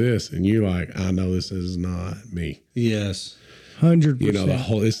leads to this. And you're like, I know this is not me. Yes. 100%.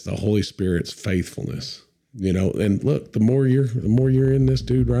 It's the Holy Spirit's faithfulness, and look, the more you're in this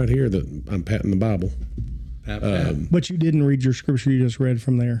dude right here, that I'm patting the Bible. But you didn't read your scripture. You just read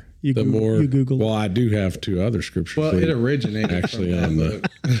from there. You Googled. Well, I do have two other scriptures. Well, it originated actually on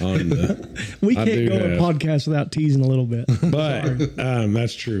the. We can't go on a podcast without teasing a little bit. But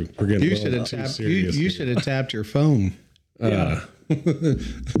that's true. We're getting you should have tapped. You should have tapped your phone. Yeah. He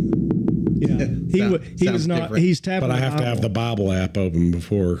was not. Different. He's tapping. But I have to have the Bible app open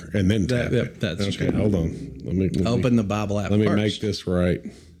before and then tap it. That's okay. True. Hold on. Let me open the Bible app. Let me make this right.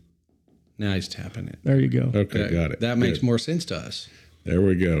 Now he's tapping it. There you go. Okay, got it. That makes more sense to us. There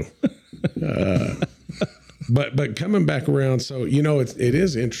we go. But coming back around, so it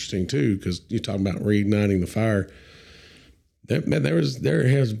is interesting too, because you're talking about reigniting the fire. There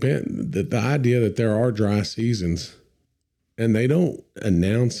has been the idea that there are dry seasons, and they don't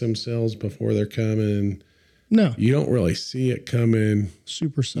announce themselves before they're coming. No, you don't really see it coming.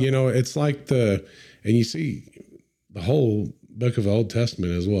 Super subtle. It's like and you see the whole book of the Old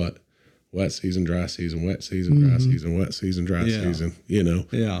Testament is what? Wet season, dry season, wet season, dry season, wet season, dry season,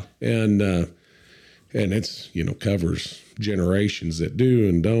 Yeah. And it's, covers generations that do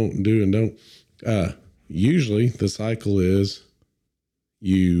and don't, and do and don't. Usually the cycle is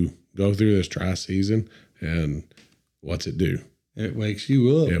you go through this dry season and what's it do? It wakes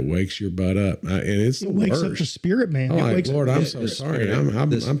you up. It wakes your butt up. And it wakes up the spirit, man. Lord, I'm so sorry.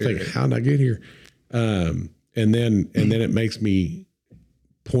 I'm thinking, how did I get here? And then it makes me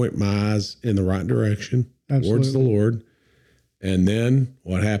point my eyes in the right direction towards the Lord. And then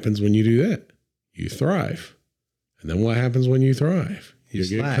what happens when you do that? You thrive. And then what happens when you thrive? You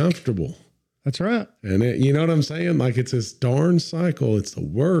get comfortable. That's right. And you know what I'm saying? Like it's this darn cycle. It's the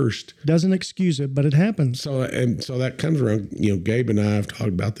worst. Doesn't excuse it, but it happens. So that comes around, Gabe and I have talked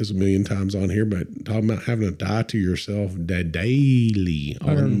about this a million times on here, but talking about having to die to yourself daily,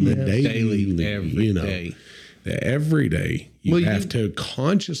 every day you have to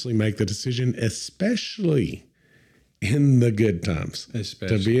consciously make the decision, especially in the good times,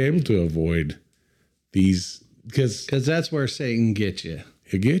 to be able to avoid these, because that's where Satan gets you.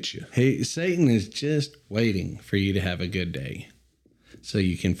 He'll get you. Satan is just waiting for you to have a good day so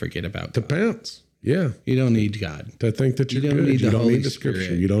you can forget about God. To pounce. Yeah. You don't need God. To think that you're good. You don't need the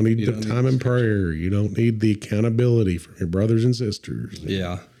scripture. You don't need the time in prayer. You don't need the accountability from your brothers and sisters.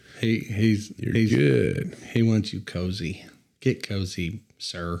 Yeah. He's good. He wants you cozy. Get cozy,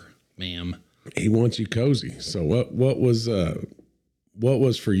 sir, ma'am. He wants you cozy. So what was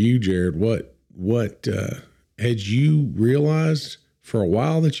for you, Jared? What had you realized for a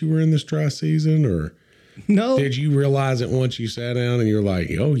while that you were in this dry season, or no? Did you realize it once you sat down and you're like,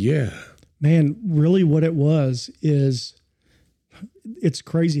 oh yeah, man? Really, what it was is, it's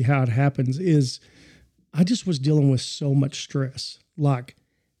crazy how it happens. Is I just was dealing with so much stress, like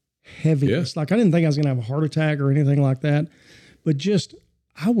heaviness. Like I didn't think I was going to have a heart attack or anything like that, but just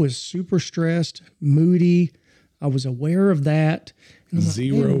I was super stressed, moody. I was aware of that.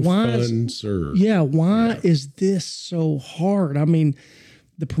 Zero fun, sir. Yeah, why is this so hard? I mean,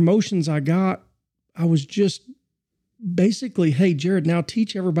 the promotions I got, I was just basically, hey, Jared, now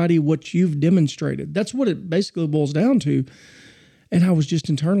teach everybody what you've demonstrated. That's what it basically boils down to. And I was just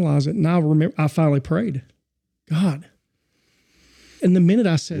internalizing it. And I remember I finally prayed, God. And the minute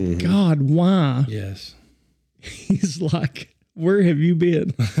I said, God, why? Yes. He's like, where have you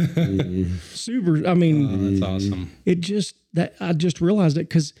been? Super. I mean, that's awesome. I just realized it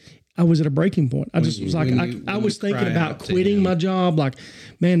because I was at a breaking point. I was thinking about quitting my job. Like,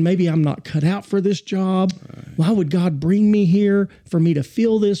 man, maybe I'm not cut out for this job. Why would God bring me here for me to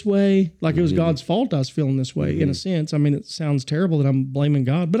feel this way? Like it was God's fault I was feeling this way in a sense. I mean, it sounds terrible that I'm blaming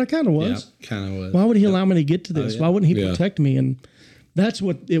God, but I kind of was. Yeah, kind of was. Why would he allow me to get to this? Why wouldn't he protect me? And that's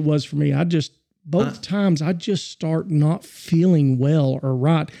what it was for me. Both times I just start not feeling well or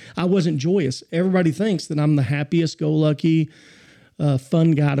right. I wasn't joyous. Everybody thinks that I'm the happiest, go lucky,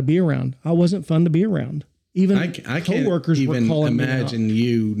 fun guy to be around. I wasn't fun to be around. Even I coworkers can't were even calling imagine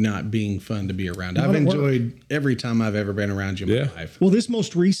you not being fun to be around. I've enjoyed every time I've ever been around you in my life. Well, this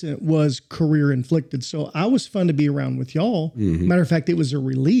most recent was career inflicted, so I was fun to be around with y'all. Matter of fact, it was a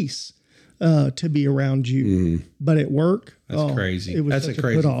release to be around you. But at work, that's crazy. That's a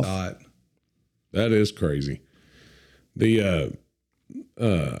crazy thought. That is crazy. The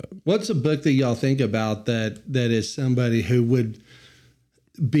what's a book that y'all think about that is somebody who would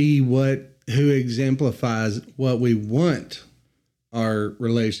be who exemplifies what we want our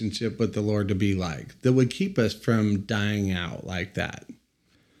relationship with the Lord to be like, that would keep us from dying out like that?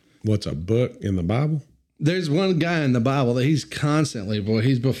 What's a book in the Bible? There's one guy in the Bible that he's constantly,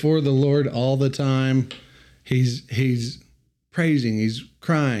 he's before the Lord all the time. He's praising, he's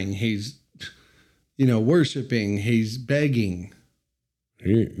crying, he's worshiping, he's begging.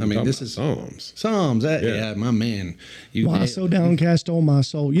 This is Psalms. Psalms, yeah, my man. Why so downcast, oh my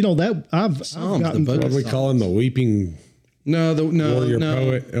soul? You know that I've gotten. What do we call him? The weeping. Warrior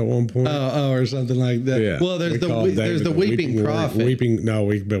poet at one point. Or something like that. Yeah. Well, there's the weeping prophet.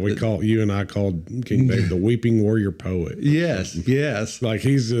 We call you and I called King David the weeping warrior poet. Yes. Like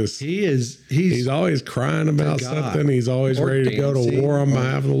he's always crying about something. He's always ready to go to war on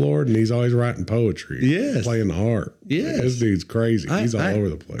behalf of the Lord, and he's always writing poetry. Yes. Playing the harp. Yes. This dude's crazy. He's all over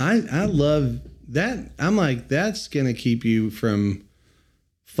the place. I love that. I'm like, that's gonna keep you from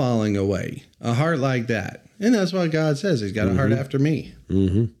falling away. A heart like that. And that's why God says he's got a heart after me.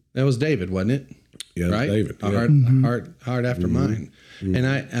 That was David, wasn't it? Yeah, right? David. A heart after mine. And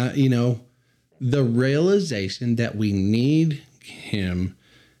I the realization that we need him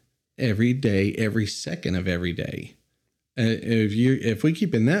every day, every second of every day. If we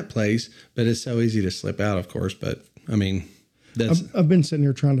keep in that place, but it's so easy to slip out, of course. But I mean, I've been sitting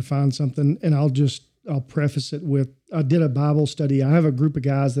here trying to find something, and I'll preface it with, I did a Bible study. I have a group of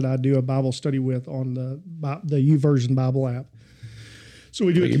guys that I do a Bible study with on the YouVersion Bible app. So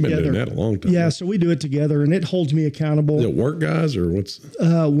we do it together. You've been doing that a long time. Yeah, so we do it together, and it holds me accountable. Is it work guys or what's?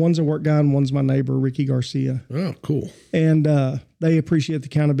 One's a work guy, and one's my neighbor, Ricky Garcia. Oh, cool. And they appreciate the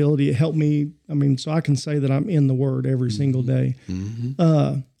accountability. It helped me. I mean, so I can say that I'm in the Word every single day.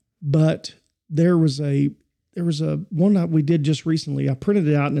 But there was a one that we did just recently. I printed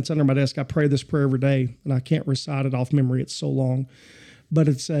it out and it's under my desk. I pray this prayer every day, and I can't recite it off memory. It's so long, but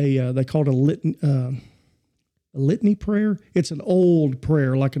it's they call it a litany prayer. It's an old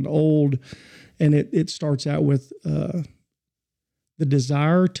prayer, and it starts out with the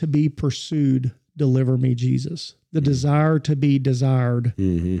desire to be pursued, deliver me, Jesus. The desire to be desired,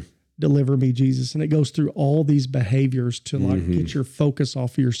 deliver me, Jesus. And it goes through all these behaviors to get your focus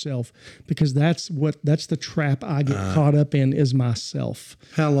off of yourself, because that's the trap I get caught up in, is myself.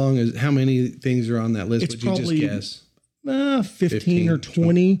 How many things are on that list? It's would probably, you just guess? 15 or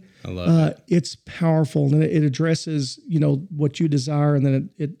 20. I love it. It's powerful, and it addresses, what you desire, and then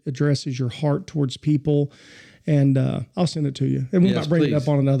it addresses your heart towards people. And I'll send it to you, and we might bring it up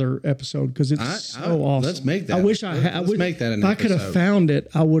on another episode, because it's so awesome. Let's make that. I wish I had. Let's make that an episode. If I could have found it,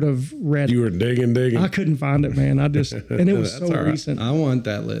 I would have read it. You were digging. I couldn't find it, man. And it was so recent. I want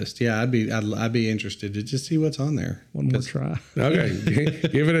that list. Yeah, I'd be interested to just see what's on there. One more try. Okay,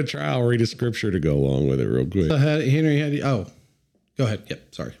 give it a try. I'll read a scripture to go along with it real quick. So Henry, go ahead.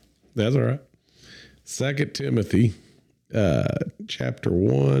 Yep, sorry. That's all right. 2 Timothy, chapter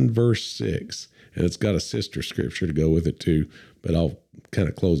 1, verse 6. And it's got a sister scripture to go with it too, but I'll kind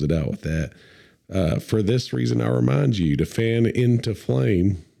of close it out with that. For this reason, I remind you to fan into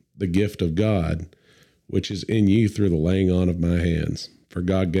flame the gift of God, which is in you through the laying on of my hands. For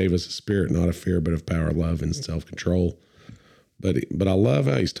God gave us a spirit, not of fear, but of power, love, and self-control. But I love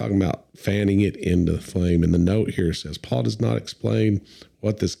how he's talking about fanning it into the flame. And the note here says, Paul does not explain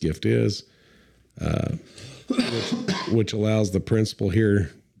what this gift is, which allows the principle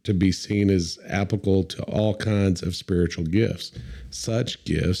here to be seen as applicable to all kinds of spiritual gifts. Such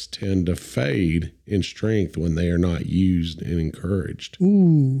gifts tend to fade in strength when they are not used and encouraged.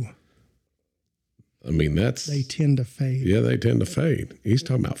 Ooh. I mean, they tend to fade. Yeah, they tend to fade. He's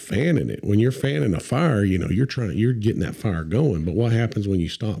talking about fanning it. When you're fanning a fire, you're getting that fire going. But what happens when you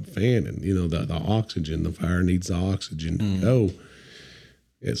stop fanning? The oxygen, the fire needs the oxygen to go.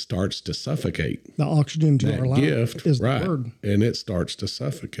 It starts to suffocate. The oxygen to our life gift is right, the word. And it starts to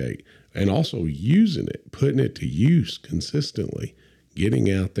suffocate. And also using it, putting it to use consistently,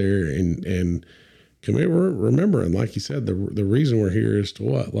 getting out there and remembering, like you said, the reason we're here is to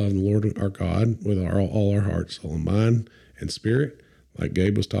what? Love the Lord our God with all our heart, soul, and mind and spirit, like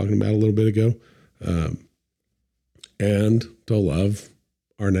Gabe was talking about a little bit ago, and to love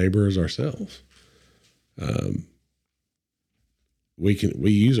our neighbor as ourselves. We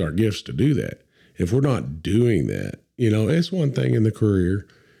use our gifts to do that. If we're not doing that, it's one thing in the career.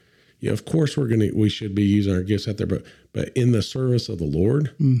 Yeah, of course we should be using our gifts out there, but in the service of the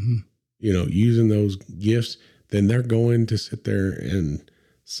Lord, mm-hmm. Using those gifts, then they're going to sit there and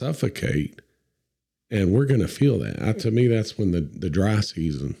suffocate, and we're going to feel that. To me, that's when the dry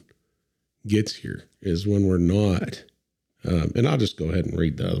season gets here, is when we're not. And I'll just go ahead and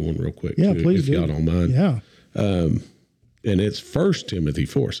read the other one real quick, yeah, too, please if do. y'all don't mind. Yeah. And it's 1 Timothy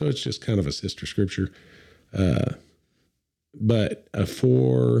 4, so it's just kind of a sister scripture. But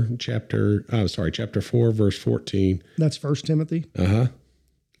chapter 4, verse 14. That's 1 Timothy? Uh-huh.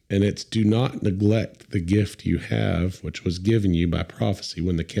 And it's, do not neglect the gift you have, which was given you by prophecy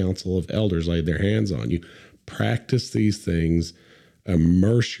when the council of elders laid their hands on you. Practice these things,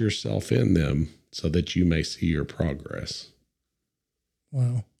 immerse yourself in them so that you may see your progress.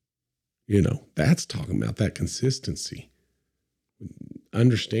 Wow. That's talking about that consistency.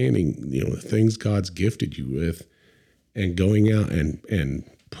 Understanding, the things God's gifted you with and going out and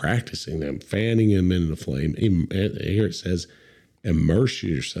practicing them, fanning them into the flame. Here it says, immerse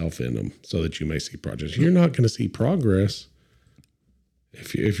yourself in them so that you may see progress. You're not going to see progress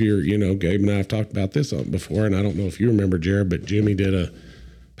if you're, Gabe and I have talked about this before, and I don't know if you remember, Jared, but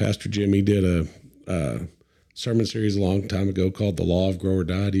Pastor Jimmy did a sermon series a long time ago called The Law of Grow or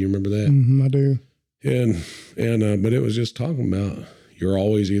Die. Do you remember that? Mm-hmm, I do. And but it was just talking about you're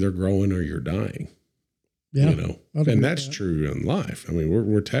always either growing or you're dying. Yeah. And that's true in life. I mean,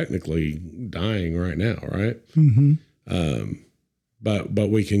 we're technically dying right now, right? Mm-hmm. But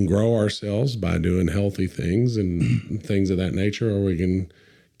we can grow ourselves by doing healthy things and things of that nature, or we can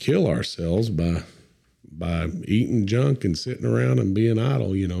kill ourselves by eating junk and sitting around and being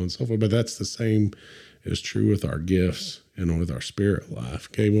idle, and so forth. But that's the same is true with our gifts and with our spirit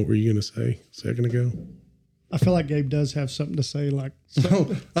life. Gabe, what were you going to say a second ago? I feel like Gabe does have something to say.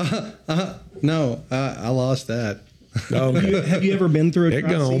 No, I lost that. Okay. Have you ever been through a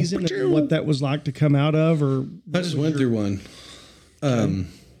dry season and what that was like to come out of? Or I just went through one.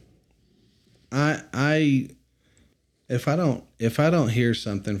 If I don't hear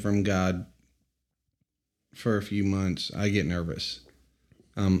something from God for a few months, I get nervous.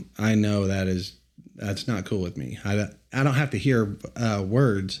 I know that's not cool with me. I don't have to hear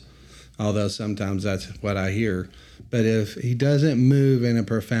words, although sometimes that's what I hear. But if he doesn't move in a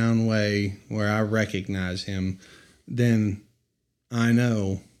profound way where I recognize him, then I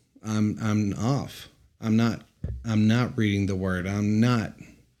know I'm off. I'm not reading the word. I'm not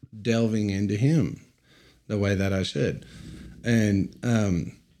delving into him the way that I should. And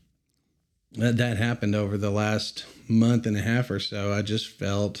that happened over the last month and a half or so. I just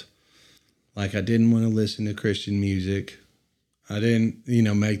felt like I didn't want to listen to Christian music. I didn't,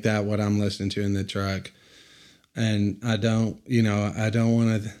 make that what I'm listening to in the truck. And I don't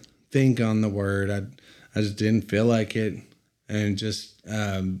want to think on the word. I just didn't feel like it. And just,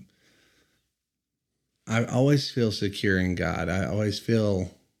 I always feel secure in God. I always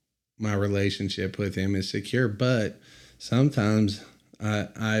feel my relationship with him is secure, but sometimes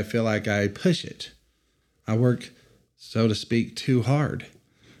I feel like I push it. I work, so to speak, too hard.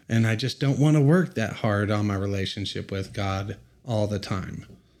 And I just don't want to work that hard on my relationship with God all the time.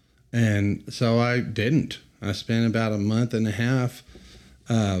 And so I didn't. I spent about a month and a half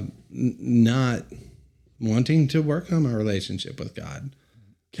not wanting to work on my relationship with God.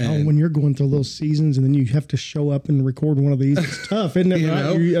 Cal, when you're going through those seasons and then you have to show up and record one of these, it's tough, isn't it?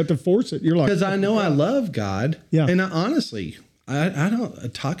 You have to force it. You're like, because I know I love God. Yeah. And honestly, I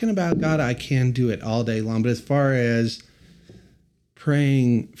don't, talking about God, I can do it all day long. But as far as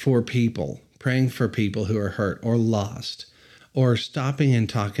praying for people who are hurt or lost, or stopping and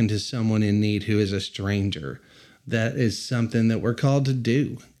talking to someone in need who is a stranger, that is something that we're called to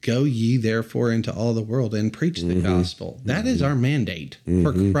do. Go ye therefore into all the world and preach the gospel. That is our mandate.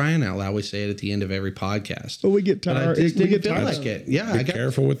 For crying out loud, we say it at the end of every podcast. But we get tired. We get tired like it. Yeah, Be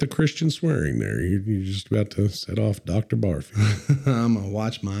careful with the Christian swearing there. You're just about to set off Dr. Barfield. I'm going to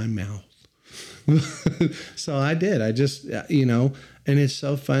watch my mouth. So I did. I just, and it's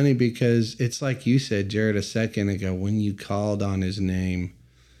so funny because it's like you said, Jared, a second ago, when you called on his name,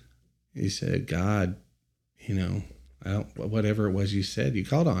 you said, God, whatever it was you said, you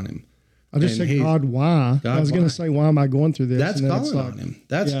called on him. I just said, God, why? I was going to say, why am I going through this? That's calling on him.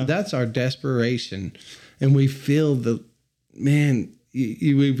 That's our desperation. And we feel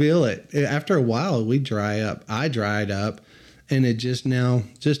we feel it. After a while, we dry up. I dried up. And it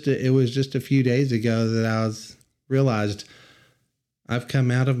was just a few days ago that I realized I've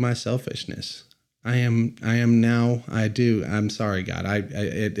come out of my selfishness. I'm sorry, God.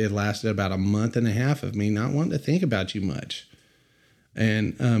 It lasted about a month and a half of me not wanting to think about you much,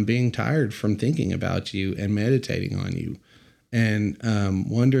 and being tired from thinking about you and meditating on you, and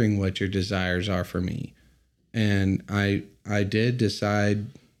wondering what your desires are for me. And I did decide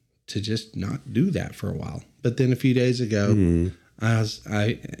to just not do that for a while. But then a few days ago,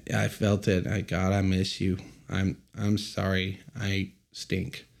 I felt it. God, I miss you. I'm sorry. I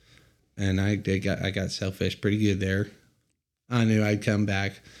stink. And I got selfish pretty good there. I knew I'd come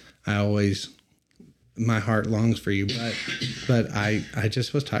back. My heart longs for you, but I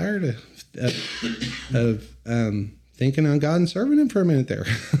just was tired of thinking on God and serving him for a minute there.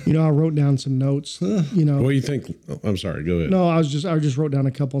 I wrote down some notes. What do you think? I'm sorry. Go ahead. No, I just wrote down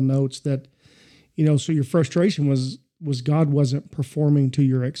a couple notes that, so your frustration was God wasn't performing to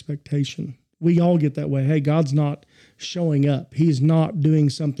your expectation. We all get that way. Hey, God's not showing up. He's not doing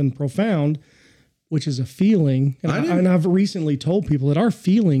something profound, which is a feeling. And I've recently told people that our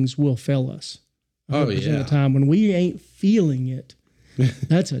feelings will fail us. 100% of the time. When we ain't feeling it,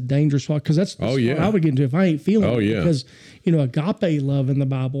 that's a dangerous spot, because that's what I would get into if I ain't feeling it. Because, agape love in the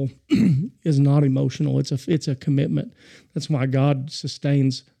Bible is not emotional. It's a commitment. That's why God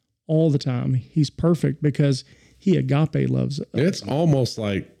sustains all the time. He's perfect because he agape loves us. It's almost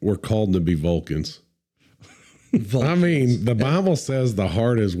like we're called to be Vulcans. I mean, the Bible says the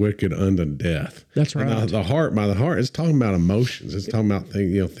heart is wicked unto death. That's right. And the heart, it's talking about emotions. It's talking about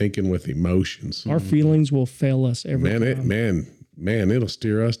thinking with emotions. Our feelings will fail us every time. Man, it'll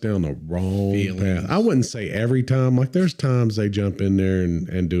steer us down the wrong path. I wouldn't say every time. Like, there's times they jump in there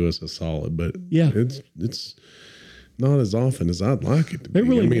and do us a solid, but it's not as often as I'd like it to be.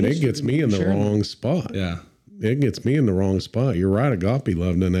 It gets me in the wrong spot. Yeah. It gets me in the wrong spot. You're right. Agape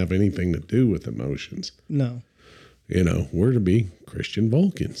love doesn't have anything to do with emotions. No. We're to be Christian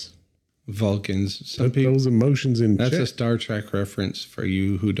Vulcans. Some people, those emotions in That's check. A Star Trek reference for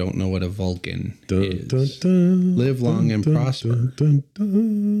you who don't know what a Vulcan is. Dun, dun, Live long and prosper.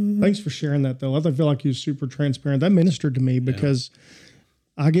 Thanks for sharing that, though. I feel like you're super transparent. That ministered to me because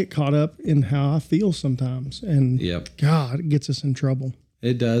I get caught up in how I feel sometimes, and God, it gets us in trouble.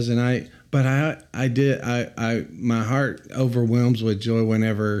 It does, and my heart overwhelms with joy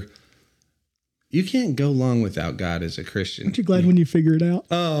whenever. You can't go long without God as a Christian. Aren't you glad when you figure it out?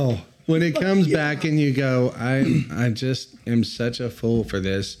 Oh, when it comes back and you go, I just am such a fool for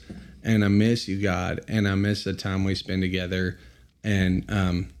this, and I miss you, God, and I miss the time we spend together, and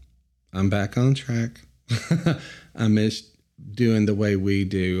I'm back on track. I miss doing the way we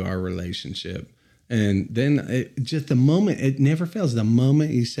do our relationship. And then the moment, it never fails. The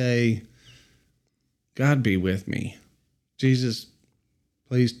moment you say, God be with me. Jesus,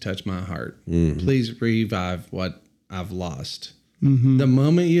 please touch my heart. Mm-hmm. Please revive what I've lost. Mm-hmm. The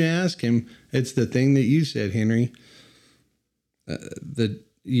moment you ask him, it's the thing that you said, Henry.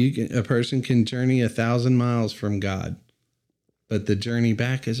 A person can journey 1,000 miles from God, but the journey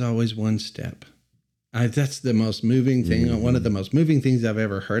back is always one step. That's the most moving thing. Mm-hmm. One of the most moving things I've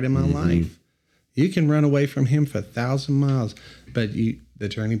ever heard in my life. You can run away from him for 1,000 miles, but the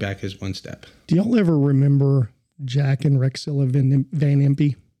journey back is one step. Do y'all ever remember Jack and Rexilla Van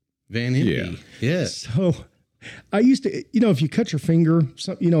Impe? Van Impe, yes. So I used to, if you cut your finger,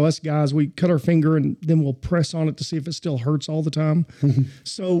 us guys, we cut our finger and then we'll press on it to see if it still hurts all the time.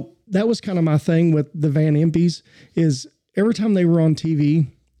 So that was kind of my thing with the Van Impes, is every time they were on TV,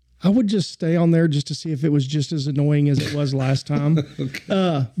 I would just stay on there just to see if it was just as annoying as it was last time.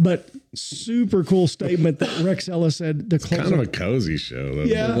 Okay. But super cool statement that Rexella said to close. Kind of a cozy show.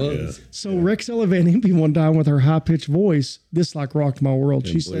 Yeah. So Rexella Van Impe one time with her high-pitched voice, this rocked my world.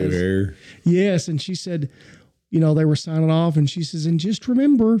 She says, hair. Yes. And she said, they were signing off and she says, and just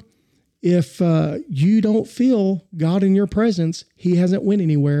remember, if you don't feel God in your presence, he hasn't went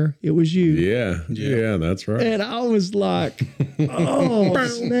anywhere. It was you. Yeah, that's right. And I was like, oh,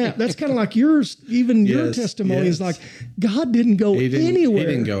 snap. That's kind of like yours. Even your testimony is like, God didn't go anywhere. He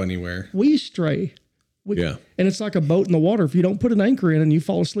didn't go anywhere. We stray. Yeah. And it's like a boat in the water. If you don't put an anchor in and you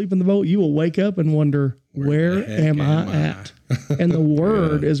fall asleep in the boat, you will wake up and wonder, where am I at? And the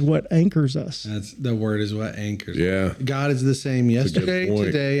word is what anchors us. The word is what anchors. Yeah. God is the same yesterday,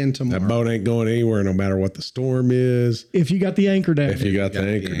 today, and tomorrow. That boat ain't going anywhere no matter what the storm is. If you got the anchor down. If you got the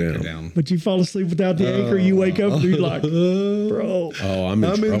anchor down. But you fall asleep without the anchor, you wake up and you're like, bro. Oh, I'm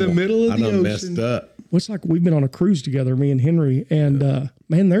in the middle of the ocean. Messed up. What's like we've been on a cruise together, me and Henry, and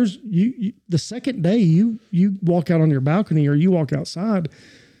man, there's you the second day you walk out on your balcony or you walk outside,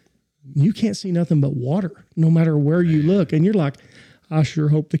 you can't see nothing but water, no matter where you look, and you're like, I sure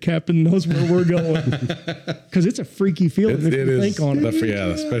hope the captain knows where we're going, because it's a freaky feeling if you think on it. Yeah,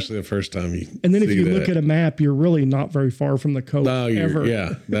 especially the first time you. And then if you look at a map, you're really not very far from the coast. No,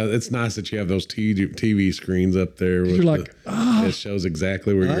 it's nice that you have those TV screens up there. You're like, it shows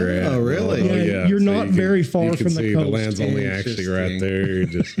exactly where you're at. Oh, really? Yeah, you're not very far from the coast. The land's only actually right there.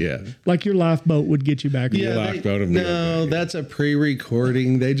 Just like your lifeboat would get you back. Your lifeboat. No, that's a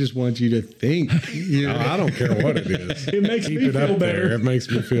pre-recording. They just want you to think. I don't care what it is. It makes me feel better. It makes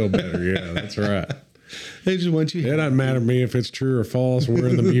me feel better. Yeah, that's right. They just want you. It doesn't matter to me if it's true or false. We're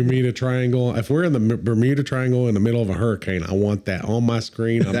in the Bermuda Triangle. If we're in the Bermuda Triangle in the middle of a hurricane, I want that on my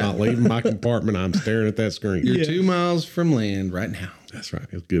screen. I'm not leaving my compartment. I'm staring at that screen. You're 2 miles from land right now. That's right.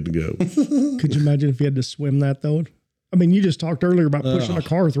 It's good to go. Could you imagine if you had to swim that though? I mean, you just talked earlier about pushing a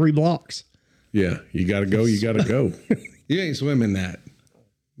car 3 blocks. Yeah, you got to go. You got to go. You ain't swimming that.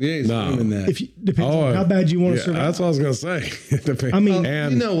 You ain't swimming that. Depends on how bad you want to survive. That's what I was going to say. I mean,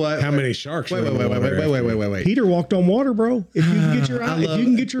 and you know what? How many sharks? Wait. Peter walked on water, bro. If you can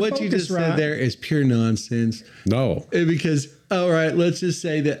get your what focus you just right. said there is pure nonsense. No, because all right, let's just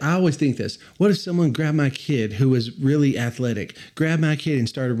say that I always think this. What if someone grabbed my kid who was really athletic, grabbed my kid and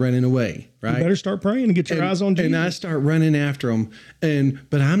started running away? Right. You better start praying and get your eyes on Jesus. And I start running after them.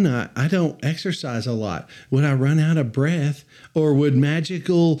 But I don't exercise a lot. Would I run out of breath, or would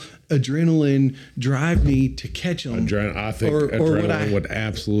magical adrenaline drive me to catch them? I think adrenaline would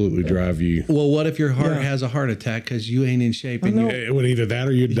absolutely drive you. Well, what if your heart has a heart attack because you ain't in shape? And it would either that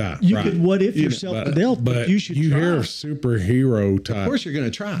or you'd die. You could what if yourself to death, but you should try. Hear of superhero type. Of course you're going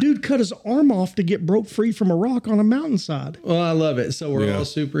to try. Dude cut his arm off to get broke free from a rock on a mountainside. Well, I love it. So we're all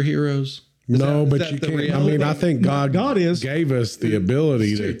superheroes. But you can't. I mean, I think God gave us the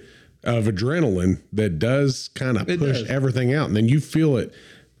ability of adrenaline that does kind of push everything out, and then you feel it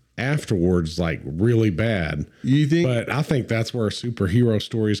afterwards, like really bad. You think? But I think that's where superhero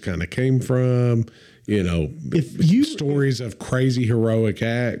stories kind of came from. Stories of crazy heroic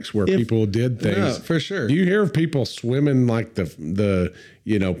acts where people did things. No, for sure. Do you hear of people swimming like the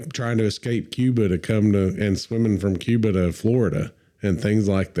trying to escape Cuba to come to and swimming from Cuba to Florida? And things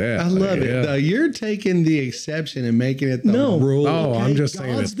like that. I love it. Though. You're taking the exception and making it the rule. Oh, okay. I'm just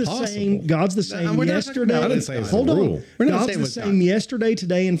saying it's possible. God's the same yesterday. I didn't say it's the rule. God's the same yesterday,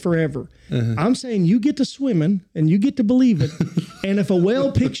 today, and forever. I'm saying you get to swimming and you get to believe it. And if a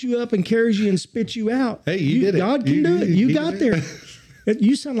whale picks you up and carries you and spits you out, hey, you did it. God can do it. You got there.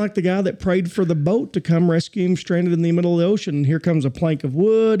 You sound like the guy that prayed for the boat to come rescue him stranded in the middle of the ocean. And here comes a plank of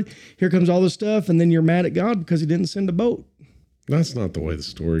wood. Here comes all this stuff. And then you're mad at God because he didn't send a boat. That's not the way the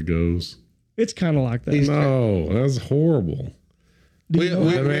story goes. It's kind of like that. No, that's horrible.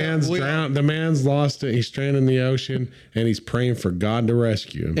 The man's drowned. The man's lost it. He's stranded in the ocean, and he's praying for God to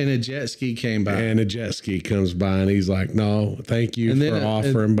rescue him. And a jet ski came by. And a jet ski comes by, and he's like, "No, thank you for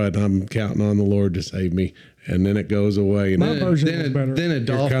offering, but I'm counting on the Lord to save me." And then it goes away. And My version is better. Then a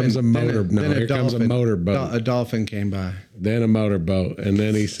dolphin. Here comes a motorboat. Here comes a motorboat. A dolphin came by. Then a motorboat. And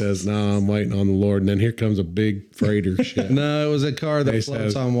then he says, "No, I'm waiting on the Lord." And then here comes a big freighter ship. No, it was a car that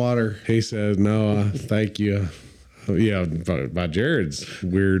floats on water. He says, "No, thank you." Yeah, by Jared's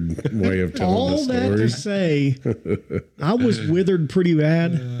weird way of telling the story. All that to say, I was withered pretty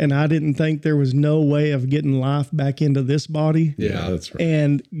bad, and I didn't think there was no way of getting life back into this body. Yeah, that's right.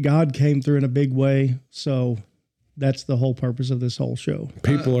 And God came through in a big way, so that's the whole purpose of this whole show.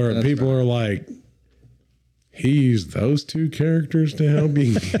 People are like, he used those two characters to help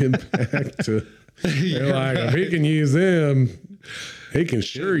you get back to. They're like, if he can use them, he can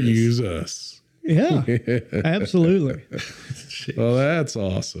sure use us. Yeah, absolutely. Well, that's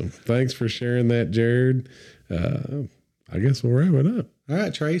awesome. Thanks for sharing that, Jared. I guess we'll wrap it up. All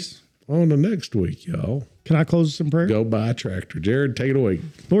right, Trace. On to next week, y'all. Can I close with some prayer? Go buy a tractor. Jared, take it away.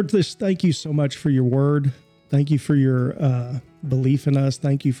 Lord, thank you so much for your word. Thank you for your belief in us.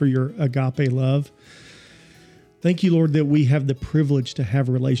 Thank you for your agape love. Thank you, Lord, that we have the privilege to have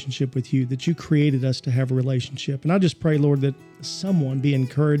a relationship with you, that you created us to have a relationship. And I just pray, Lord, that someone be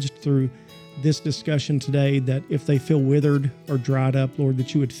encouraged through this discussion today, that if they feel withered or dried up, Lord,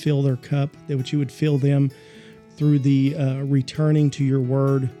 that you would fill their cup, that you would fill them through the returning to your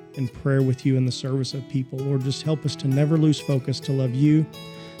word and prayer with you in the service of people. Lord, just help us to never lose focus, to love you,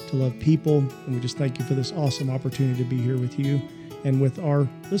 to love people. And we just thank you for this awesome opportunity to be here with you and with our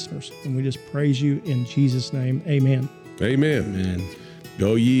listeners. And we just praise you in Jesus' name. Amen. Amen. Amen.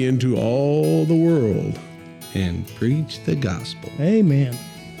 Go ye into all the world and preach the gospel. Amen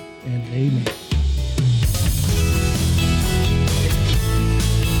and amen.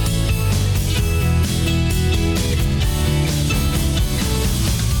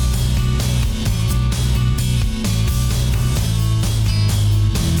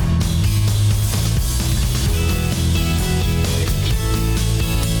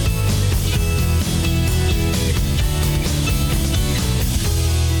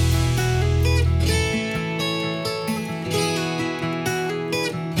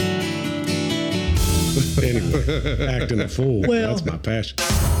 Anyway, acting a fool. Well, that's my passion.